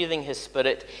 God breathing his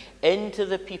Spirit into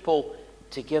the people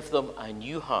to give them a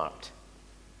new heart.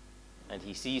 And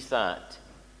he sees that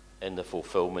in the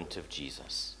fulfillment of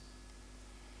Jesus.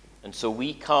 And so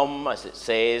we come, as it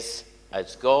says,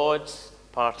 as God's,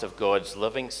 part of God's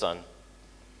living Son,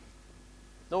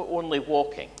 not only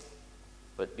walking,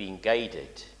 but being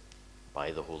guided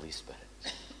by the Holy Spirit.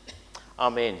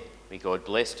 Amen. May God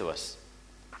bless to us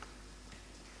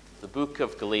the book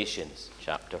of Galatians,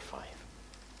 chapter 5.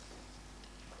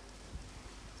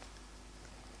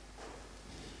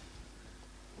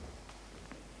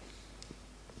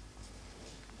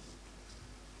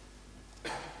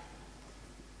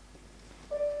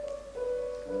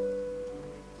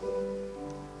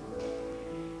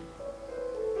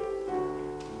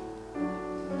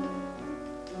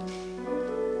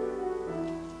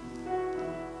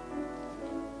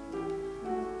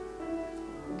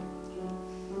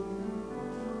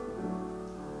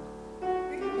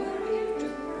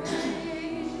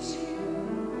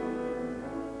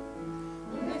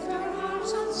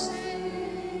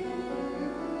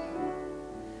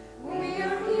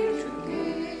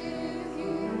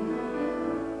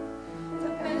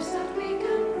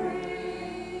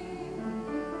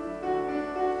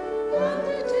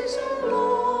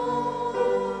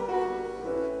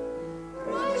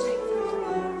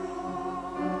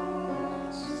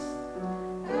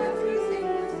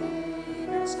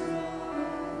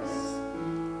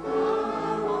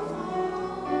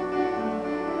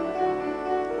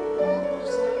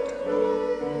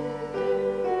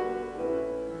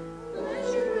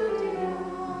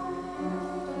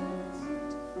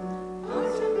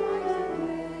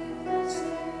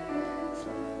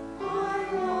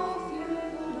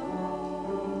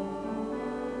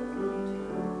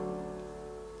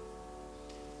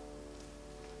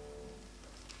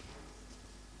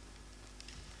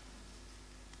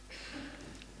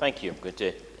 Thank you. I'm going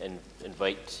to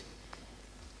invite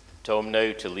Tom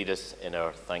now to lead us in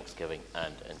our thanksgiving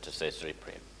and intercessory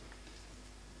prayer.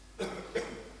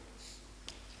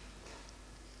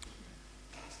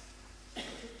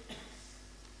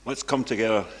 Let's come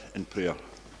together in prayer.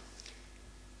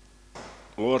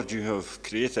 Lord, you have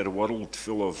created a world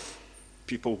full of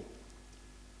people,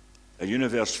 a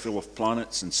universe full of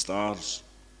planets and stars,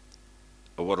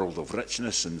 a world of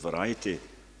richness and variety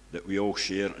that we all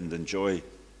share and enjoy.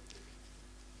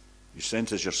 You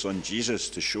sent us your Son Jesus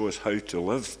to show us how to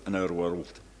live in our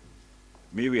world.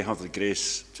 May we have the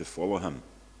grace to follow him.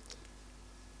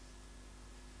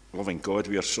 Loving God,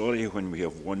 we are sorry when we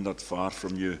have wandered far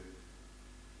from you,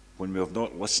 when we have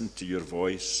not listened to your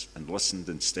voice and listened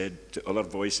instead to other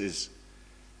voices,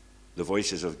 the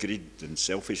voices of greed and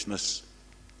selfishness.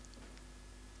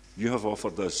 You have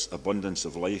offered us abundance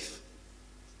of life,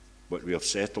 but we have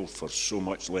settled for so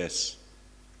much less.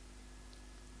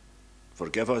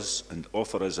 Forgive us and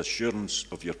offer us assurance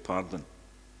of your pardon.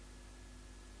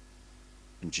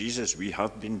 In Jesus, we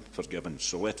have been forgiven,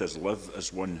 so let us live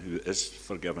as one who is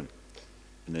forgiven.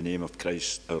 In the name of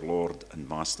Christ, our Lord and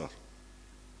Master.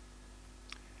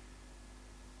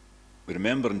 We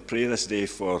remember and pray this day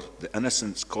for the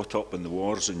innocents caught up in the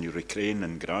wars in Ukraine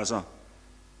and Gaza,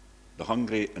 the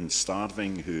hungry and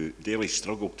starving who daily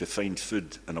struggle to find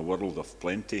food in a world of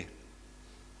plenty,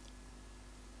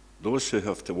 those who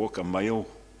have to walk a mile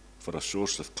for a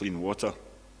source of clean water,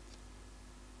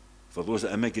 for those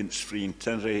immigrants fleeing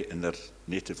tyranny in their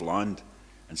native land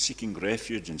and seeking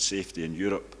refuge and safety in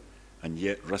Europe, and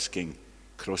yet risking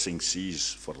crossing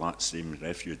seas for that same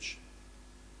refuge.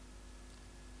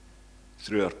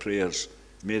 Through our prayers,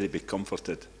 may they be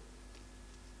comforted.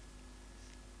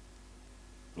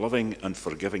 Loving and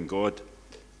forgiving God,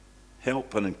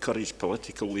 help and encourage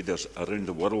political leaders around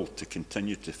the world to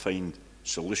continue to find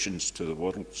solutions to the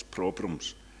world's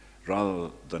problems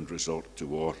rather than resort to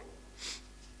war.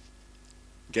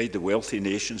 Guide the wealthy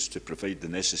nations to provide the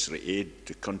necessary aid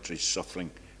to countries suffering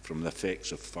from the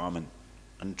effects of famine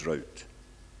and drought.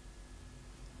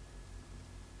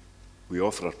 We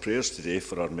offer our prayers today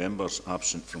for our members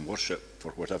absent from worship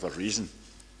for whatever reason.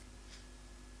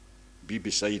 Be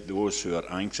beside those who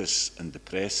are anxious and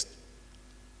depressed.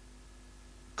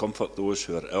 Comfort those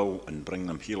who are ill and bring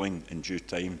them healing in due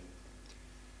time.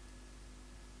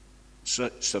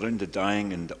 Surround the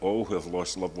dying and all who have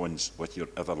lost loved ones with your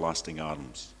everlasting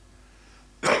arms.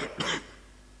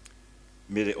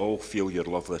 May they all feel your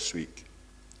love this week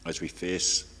as we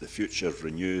face the future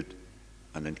renewed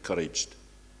and encouraged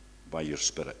by your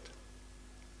Spirit.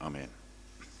 Amen.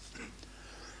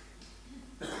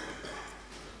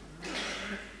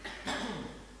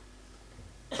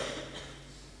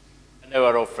 And now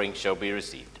our offering shall be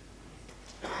received.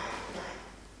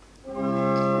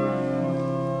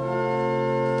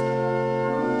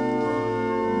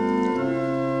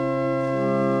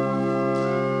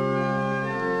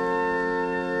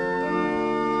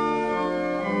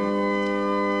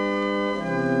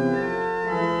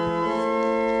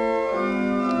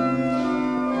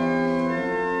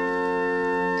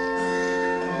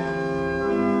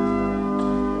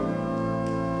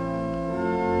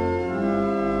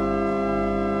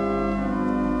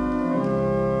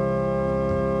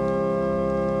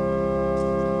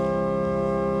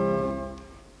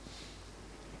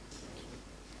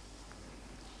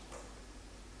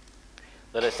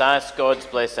 Let us ask God's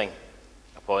blessing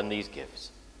upon these gifts.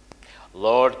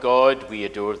 Lord God, we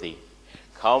adore thee.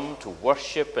 Come to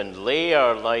worship and lay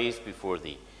our lives before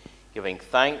thee, giving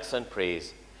thanks and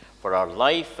praise for our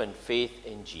life and faith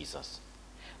in Jesus.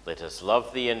 Let us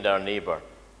love thee and our neighbour,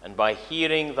 and by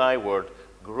hearing thy word,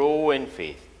 grow in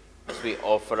faith as we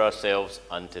offer ourselves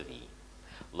unto thee.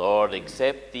 Lord,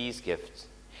 accept these gifts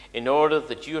in order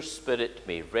that your Spirit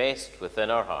may rest within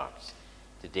our hearts,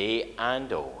 today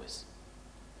and always.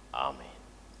 Amen.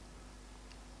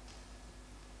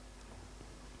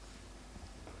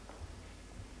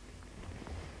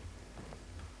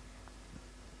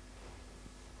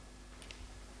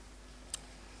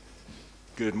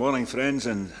 Good morning, friends,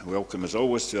 and welcome as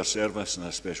always to our service, and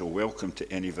a special welcome to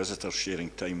any visitors sharing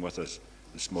time with us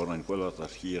this morning, whether they're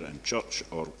here in church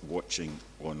or watching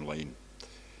online.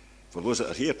 For those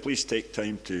that are here, please take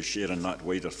time to share in that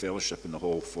wider fellowship in the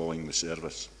hall following the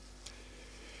service.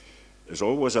 As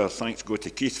always, our thanks go to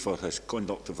Keith for his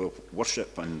conduct of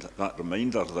worship and that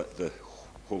reminder that the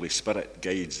Holy Spirit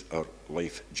guides our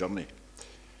life journey.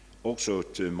 Also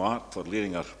to Mark for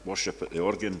leading our worship at the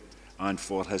organ and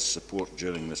for his support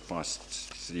during this past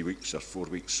 3 weeks or 4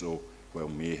 weeks so while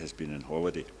May has been on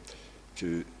holiday.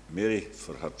 To Mary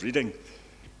for her reading,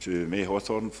 to May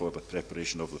Hawthorne for the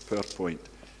preparation of the PowerPoint,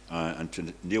 and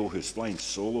to Neil, who's flying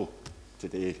solo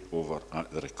today over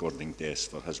at the recording desk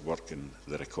for his work in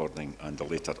the recording and the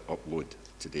later upload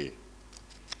today.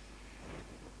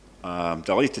 I'm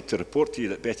delighted to report to you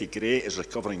that Betty Gray is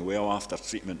recovering well after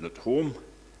treatment at home.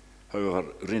 However,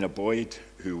 Rena Boyd,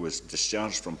 who was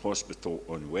discharged from hospital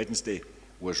on Wednesday,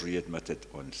 was readmitted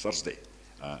on Thursday,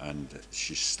 and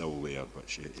she's still there,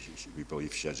 but we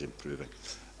believe she is improving.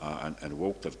 And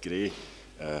Walter Gray,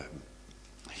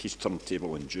 his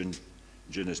turntable in June.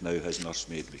 June is now his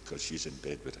nursemaid because she's in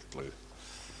bed with a flu.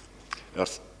 Our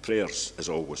prayers, as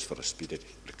always, for a speedy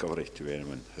recovery to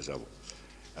anyone who's ill.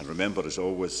 And remember, as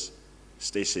always,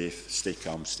 stay safe, stay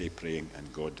calm, stay praying,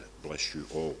 and God bless you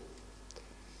all.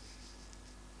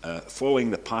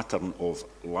 Following the pattern of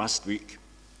last week,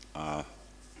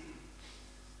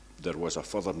 there was a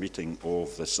further meeting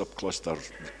of the subcluster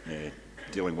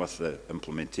dealing with the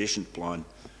implementation plan,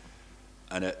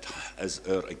 and it is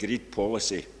our agreed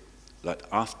policy that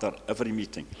after every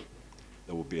meeting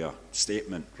there will be a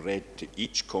statement read to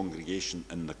each congregation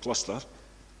in the cluster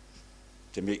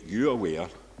to make you aware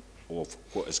of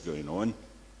what is going on,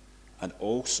 and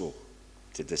also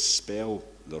to dispel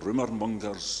the rumour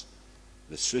mongers,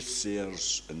 the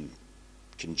soothsayers and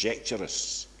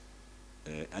conjecturists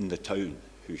in the town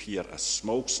who hear a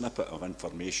small snippet of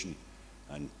information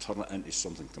and turn it into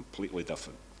something completely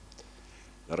different.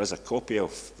 There is a copy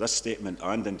of this statement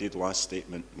and indeed last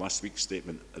week's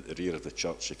statement at the rear of the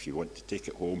church if you want to take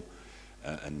it home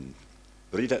and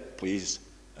read it, please,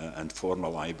 and form a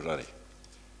library.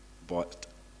 But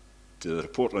to the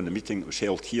report on the meeting that was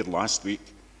held here last week,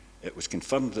 it was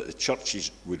confirmed that the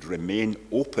churches would remain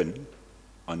open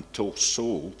until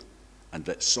sold, and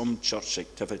that some church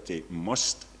activity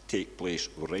must take place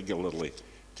regularly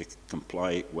to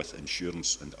comply with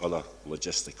insurance and other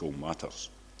logistical matters.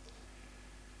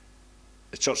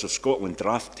 The Church of Scotland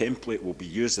draft template will be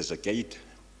used as a guide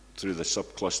through the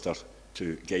subcluster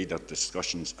to guide our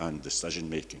discussions and decision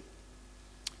making.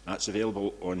 That's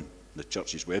available on the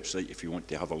church's website if you want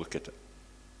to have a look at it.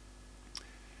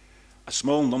 A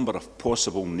small number of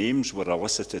possible names were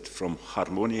elicited from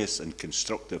harmonious and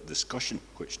constructive discussion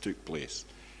which took place.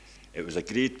 It was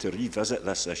agreed to revisit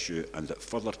this issue and that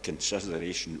further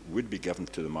consideration would be given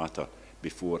to the matter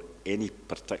before any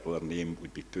particular name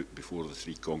would be put before the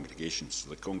three congregations. So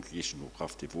the congregation will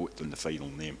have to vote on the final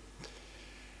name.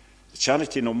 The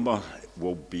charity number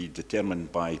will be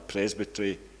determined by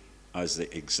Presbytery as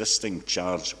the existing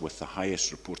charge with the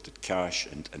highest reported cash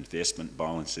and investment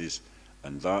balances,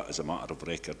 and that, as a matter of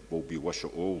record, will be Wishaw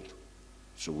Old.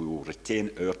 So we will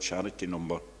retain our charity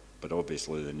number, but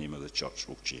obviously the name of the church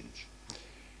will change.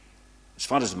 As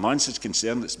far as the manse is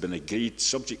concerned, it's been agreed,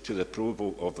 subject to the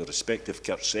approval of the respective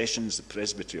church sessions, the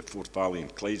Presbytery of Forth Valley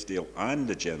and Clydesdale, and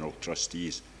the General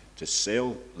Trustees, to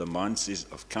sell the manses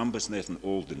of Cambusnethan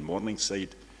Old and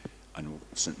Morningside and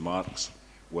St Mark's,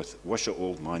 with Wishaw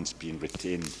Old manse being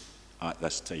retained at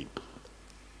this time.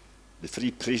 The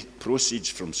free proceeds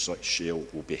from such sale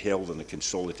will be held in the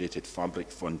Consolidated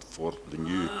Fabric Fund for the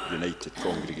new United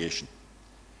Congregation,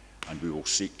 and we will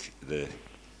seek the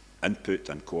input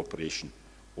and cooperation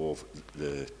of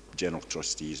the General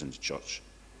Trustees in the Church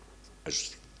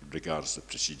as regards the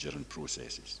procedure and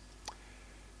processes.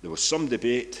 There was some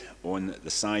debate on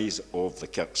the size of the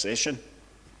kirk session.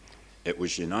 It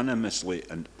was unanimously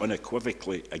and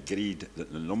unequivocally agreed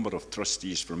that the number of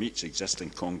trustees from each existing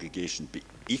congregation be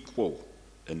equal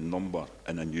in number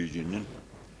in a new union,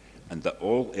 and that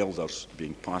all elders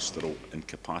being pastoral in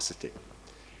capacity.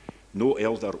 No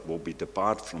elder will be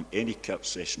debarred from any kirk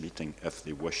session meeting if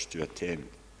they wish to attend.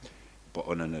 But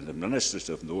on an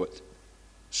administrative note,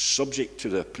 subject to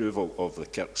the approval of the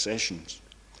kirk sessions,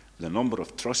 the number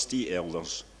of trustee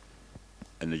elders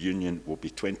in the union will be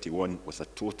 21, with a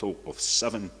total of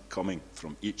 7 coming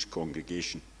from each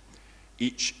congregation.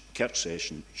 Each kirk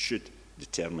session should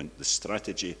determine the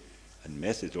strategy and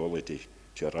methodology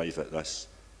to arrive at this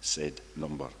said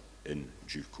number in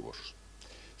due course.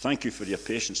 Thank you for your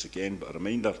patience again, but a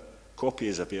reminder, copy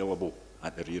is available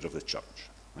at the rear of the church.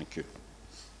 Thank you.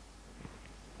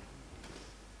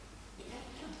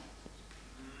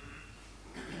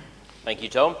 Thank you,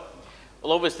 Tom.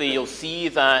 Well, obviously, you'll see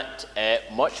that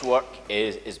much work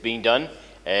is being done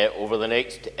over the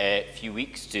next few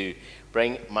weeks to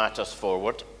bring matters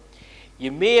forward.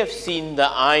 You may have seen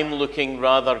that I'm looking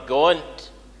rather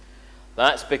gaunt.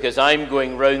 That's because I'm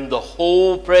going round the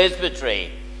whole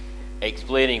presbytery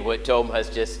explaining what Tom has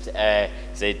just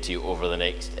said to you over the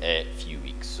next few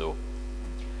weeks. So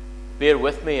bear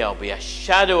with me, I'll be a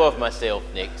shadow of myself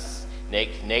next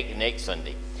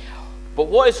Sunday. But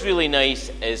what is really nice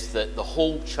is that the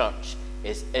whole church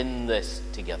is in this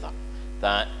together,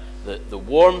 that the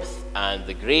warmth and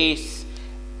the grace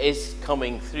is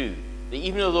coming through. That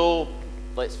even though,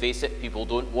 let's face it, people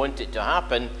don't want it to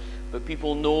happen, but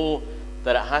people know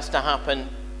that it has to happen,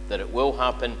 that it will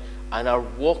happen, and are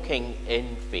walking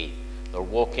in faith. They're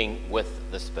walking with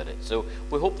the Spirit. So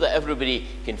we hope that everybody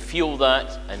can feel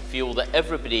that and feel that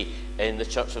everybody in the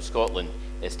Church of Scotland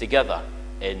is together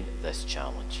in this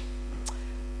challenge.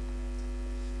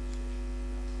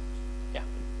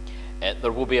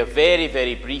 There will be a very,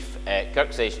 very brief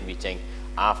kirk session meeting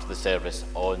after the service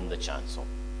on the chancel.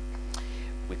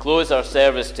 We close our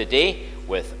service today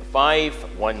with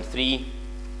 513,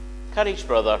 Courage,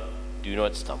 brother, do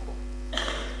not stumble.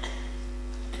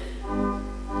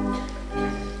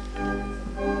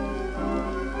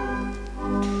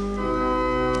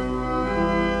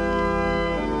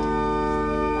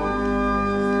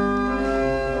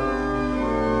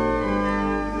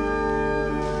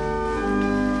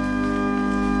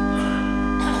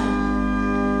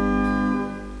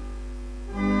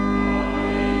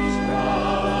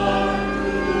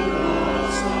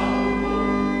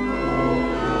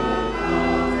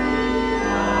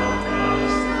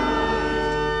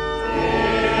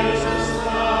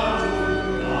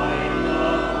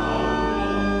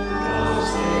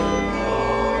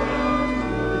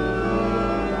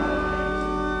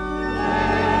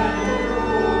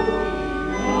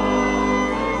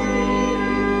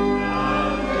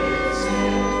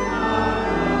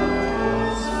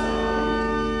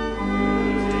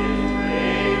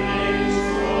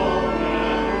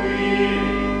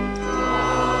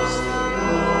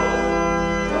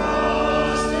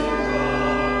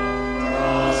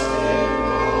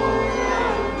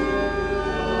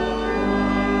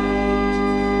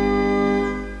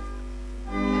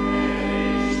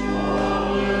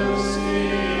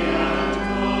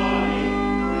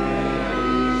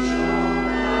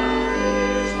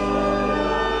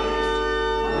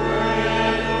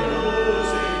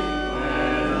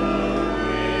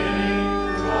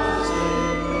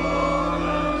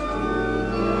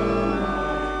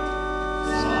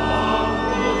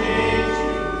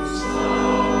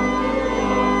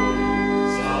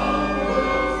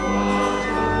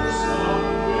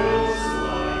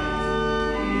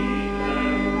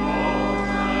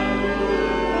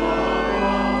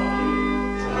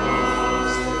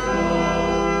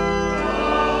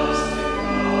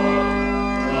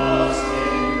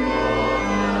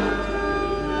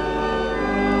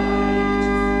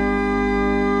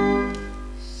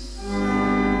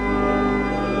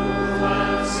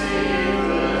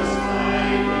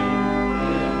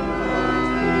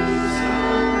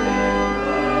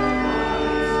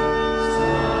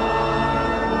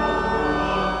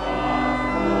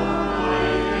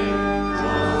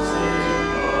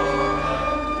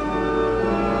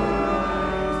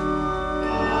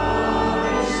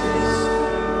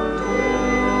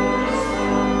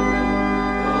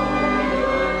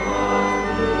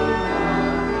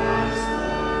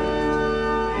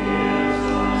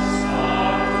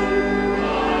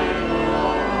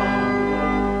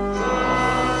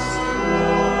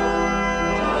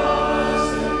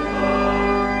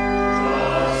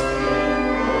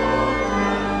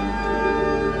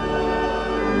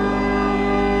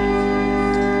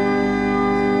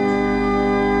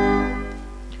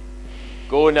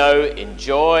 now in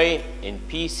joy, in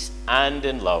peace, and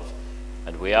in love.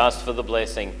 And we ask for the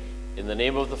blessing in the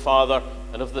name of the Father,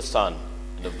 and of the Son,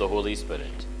 and of the Holy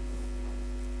Spirit.